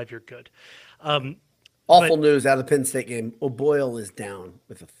those 5, you're good. Awful news out of the Penn State game. O'Boyle is down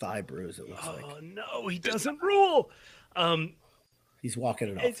with a thigh bruise, it looks like. Oh, no, he doesn't rule. He's walking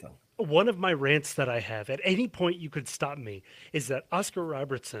it off, though. One of my rants that I have, at any point you could stop me, is that Oscar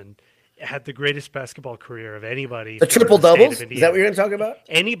Robertson had the greatest basketball career of anybody. The triple doubles? Is that what you're going to talk about?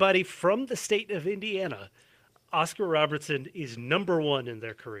 Anybody from the state of Indiana, Oscar Robertson is number 1 in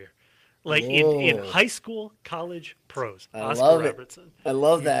their career. Like in high school, college, pros. Oscar Robertson. I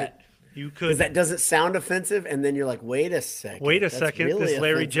love that. You could. Because that doesn't sound offensive, and then you're like, wait a second. Wait a second, really this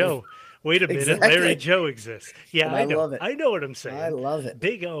Larry offensive. Joe. Wait a minute, Exactly. Larry Joe exists. Yeah, And I know. love it. I know what I'm saying. I love it.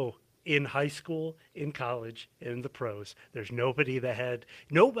 Big O in high school, in college, in the pros. There's nobody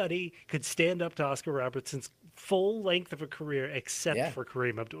could stand up to Oscar Robertson's full length of a career except for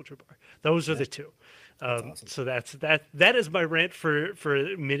Kareem Abdul-Jabbar. Those are the 2. Awesome. So that is my rant for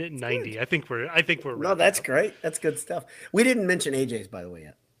minute 90. I think we're No, that's great. That's good stuff. We didn't mention AJ's, by the way,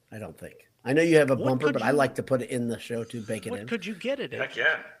 yet. I don't think. I know you have a bumper, but I like to put it in the show to bake it in. What could you get it in? Heck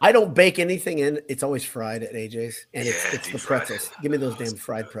yeah. I don't bake anything in. It's always fried at AJ's, and it's the pretzels. Give me those damn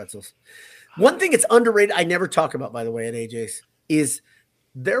fried pretzels. One thing it's underrated, I never talk about, by the way, at AJ's, is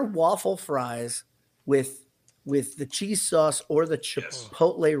their waffle fries with the cheese sauce or the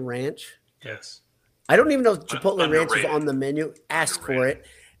Chipotle ranch. Yes. I don't even know if Chipotle ranch is on the menu. Ask for it.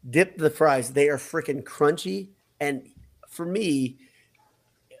 Dip the fries. They are freaking crunchy, and for me,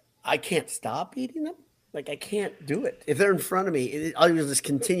 I can't stop eating them. Like, I can't do it. If they're in front of me, I'll just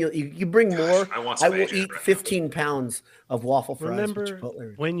continue. You bring more, I will eat 15 pounds of waffle fries.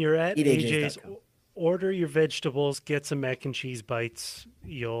 Remember, when you're at AJ's, order your vegetables, get some mac and cheese bites.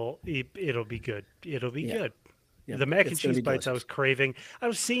 It'll be good. It'll be good. Yeah, the mac and cheese bites I was craving. I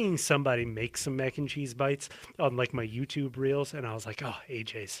was seeing somebody make some mac and cheese bites on like my YouTube reels, and I was like, oh,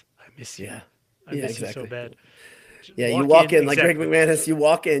 AJ's, I miss you. I miss you so bad. Yeah, you walk in like Greg McManus. You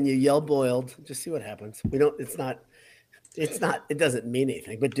walk in, you yell boiled. Just see what happens. It doesn't mean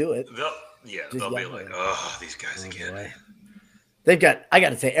anything, but do it. They'll be like, oh, these guys again. I got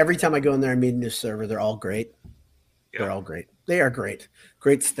to say, every time I go in there and meet a new server, they're all great. They're all great. They are great.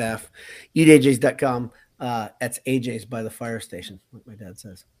 Great staff. EatAJs.com. That's AJ's by the fire station, like my dad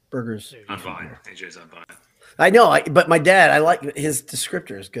says. Burgers. On Vine. AJ's on Vine. I know, but my dad, I like his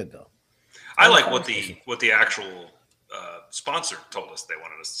descriptor is good though. I like what the actual sponsor told us they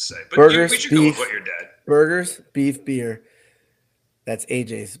wanted us to say. But burgers, we should beef, go with what your dad. Burgers, beef, beer. That's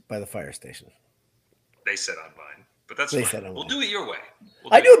AJ's by the fire station. They said on Vine, but that's fine. We'll do it your way.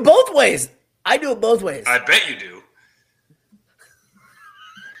 I do it both ways. I bet you do.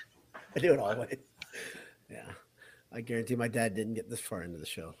 I do it all ways. Yeah. I guarantee my dad didn't get this far into the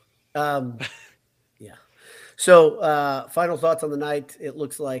show. Yeah. So, final thoughts on the night. It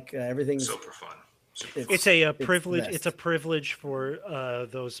looks like everything's super fun. It's a privilege. It's a privilege for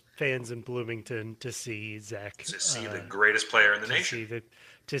those fans in Bloomington to see Zach. To see the greatest player in the nation.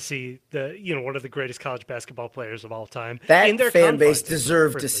 To see the one of the greatest college basketball players of all time. That fan base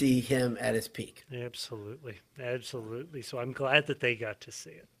deserved to see him at his peak. Absolutely. So I'm glad that they got to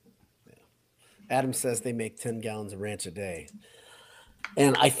see it. Adam says they make 10 gallons of ranch a day.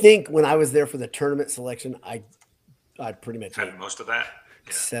 And I think when I was there for the tournament selection, I pretty much had most of that.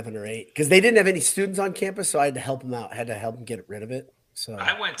 7 or 8 because they didn't have any students on campus, so I had to help them out. I had to help them get rid of it. So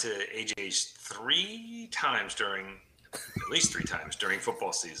I went to AJ's at least three times during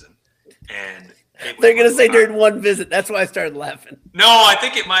football season, and they're going to say during one visit. That's why I started laughing. No, I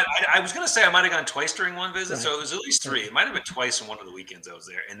think it might. I was going to say I might have gone twice during one visit, so it was at least 3. It might have been twice in one of the weekends I was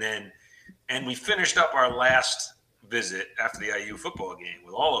there, and we finished up our last visit after the IU football game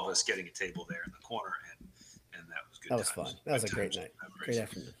with all of us getting a table there in the corner, and that was good. That was fun. That was a great night. Great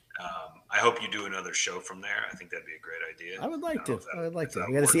afternoon. I hope you do another show from there. I think that'd be a great idea. I would like to. I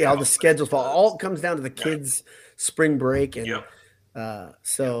got to see how the schedules fall. All comes down to the kids' spring break, and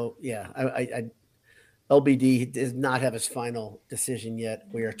LBD does not have his final decision yet.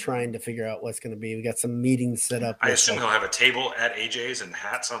 We are trying to figure out what's going to be. We got some meetings set up. I assume he'll have a table at AJ's and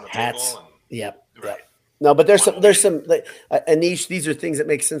hats on the table. Yep. Right. No, but there's some like Anish. These are things that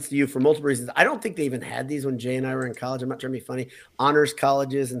make sense to you for multiple reasons. I don't think they even had these when Jay and I were in college. I'm not trying to be funny. Honors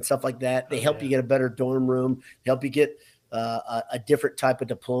colleges and stuff like that. They help you get a better dorm room. Help you get a different type of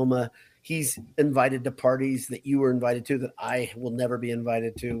diploma. He's invited to parties that you were invited to that I will never be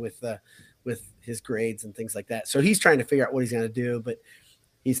invited to with his grades and things like that. So he's trying to figure out what he's going to do, but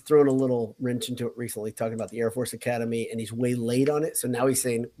he's thrown a little wrench into it recently, talking about the Air Force Academy, and he's way late on it. So now he's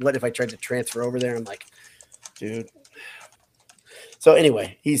saying, what if I tried to transfer over there? I'm like, dude. So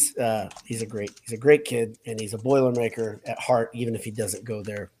anyway, he's a great kid, and he's a Boilermaker at heart, even if he doesn't go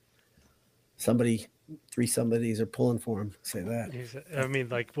there. Three somebodies are pulling for him. Say that. I mean,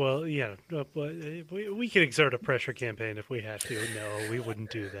 like, well, yeah, we could exert a pressure campaign if we had to. No, we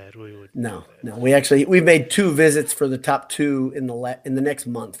wouldn't do that. We would. No. We've made 2 visits for the top 2 in the next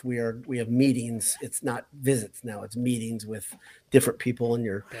month. We have meetings. It's not visits now. It's meetings with different people.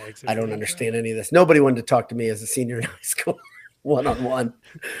 And I don't understand any of this. Nobody wanted to talk to me as a senior in high school, one-on-one.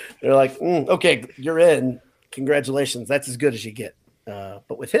 They're like, okay, you're in. Congratulations. That's as good as you get.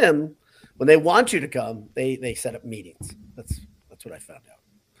 But with him, when they want you to come, they set up meetings. That's what I found out.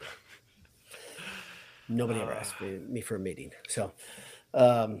 Nobody ever asked me for a meeting. So,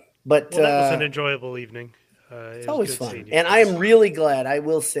 that was an enjoyable evening. It's always fun. And I am really glad. I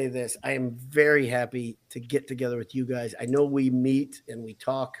will say this. I am very happy to get together with you guys. I know we meet and we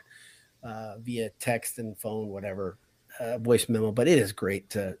talk via text and phone, whatever, voice memo, but it is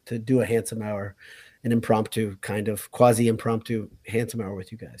great to do a handsome hour, an impromptu kind of quasi-impromptu handsome hour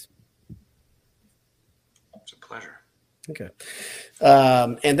with you guys. It's a pleasure. Okay.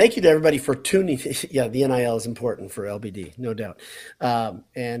 And thank you to everybody for tuning. Yeah, the NIL is important for LBD, no doubt.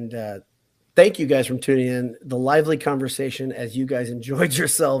 Thank you guys for tuning in. The lively conversation as you guys enjoyed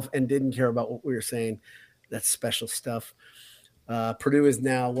yourself and didn't care about what we were saying. That's special stuff. Purdue is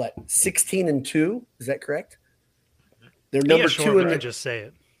now 16-2? Is that correct? They're number 2 in the. Just say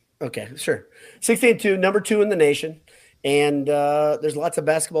it. Okay, sure. 16-2, number 2 in the nation. And there's lots of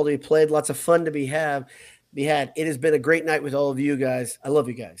basketball to be played, lots of fun to be had. It has been a great night with all of you guys. I love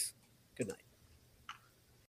you guys.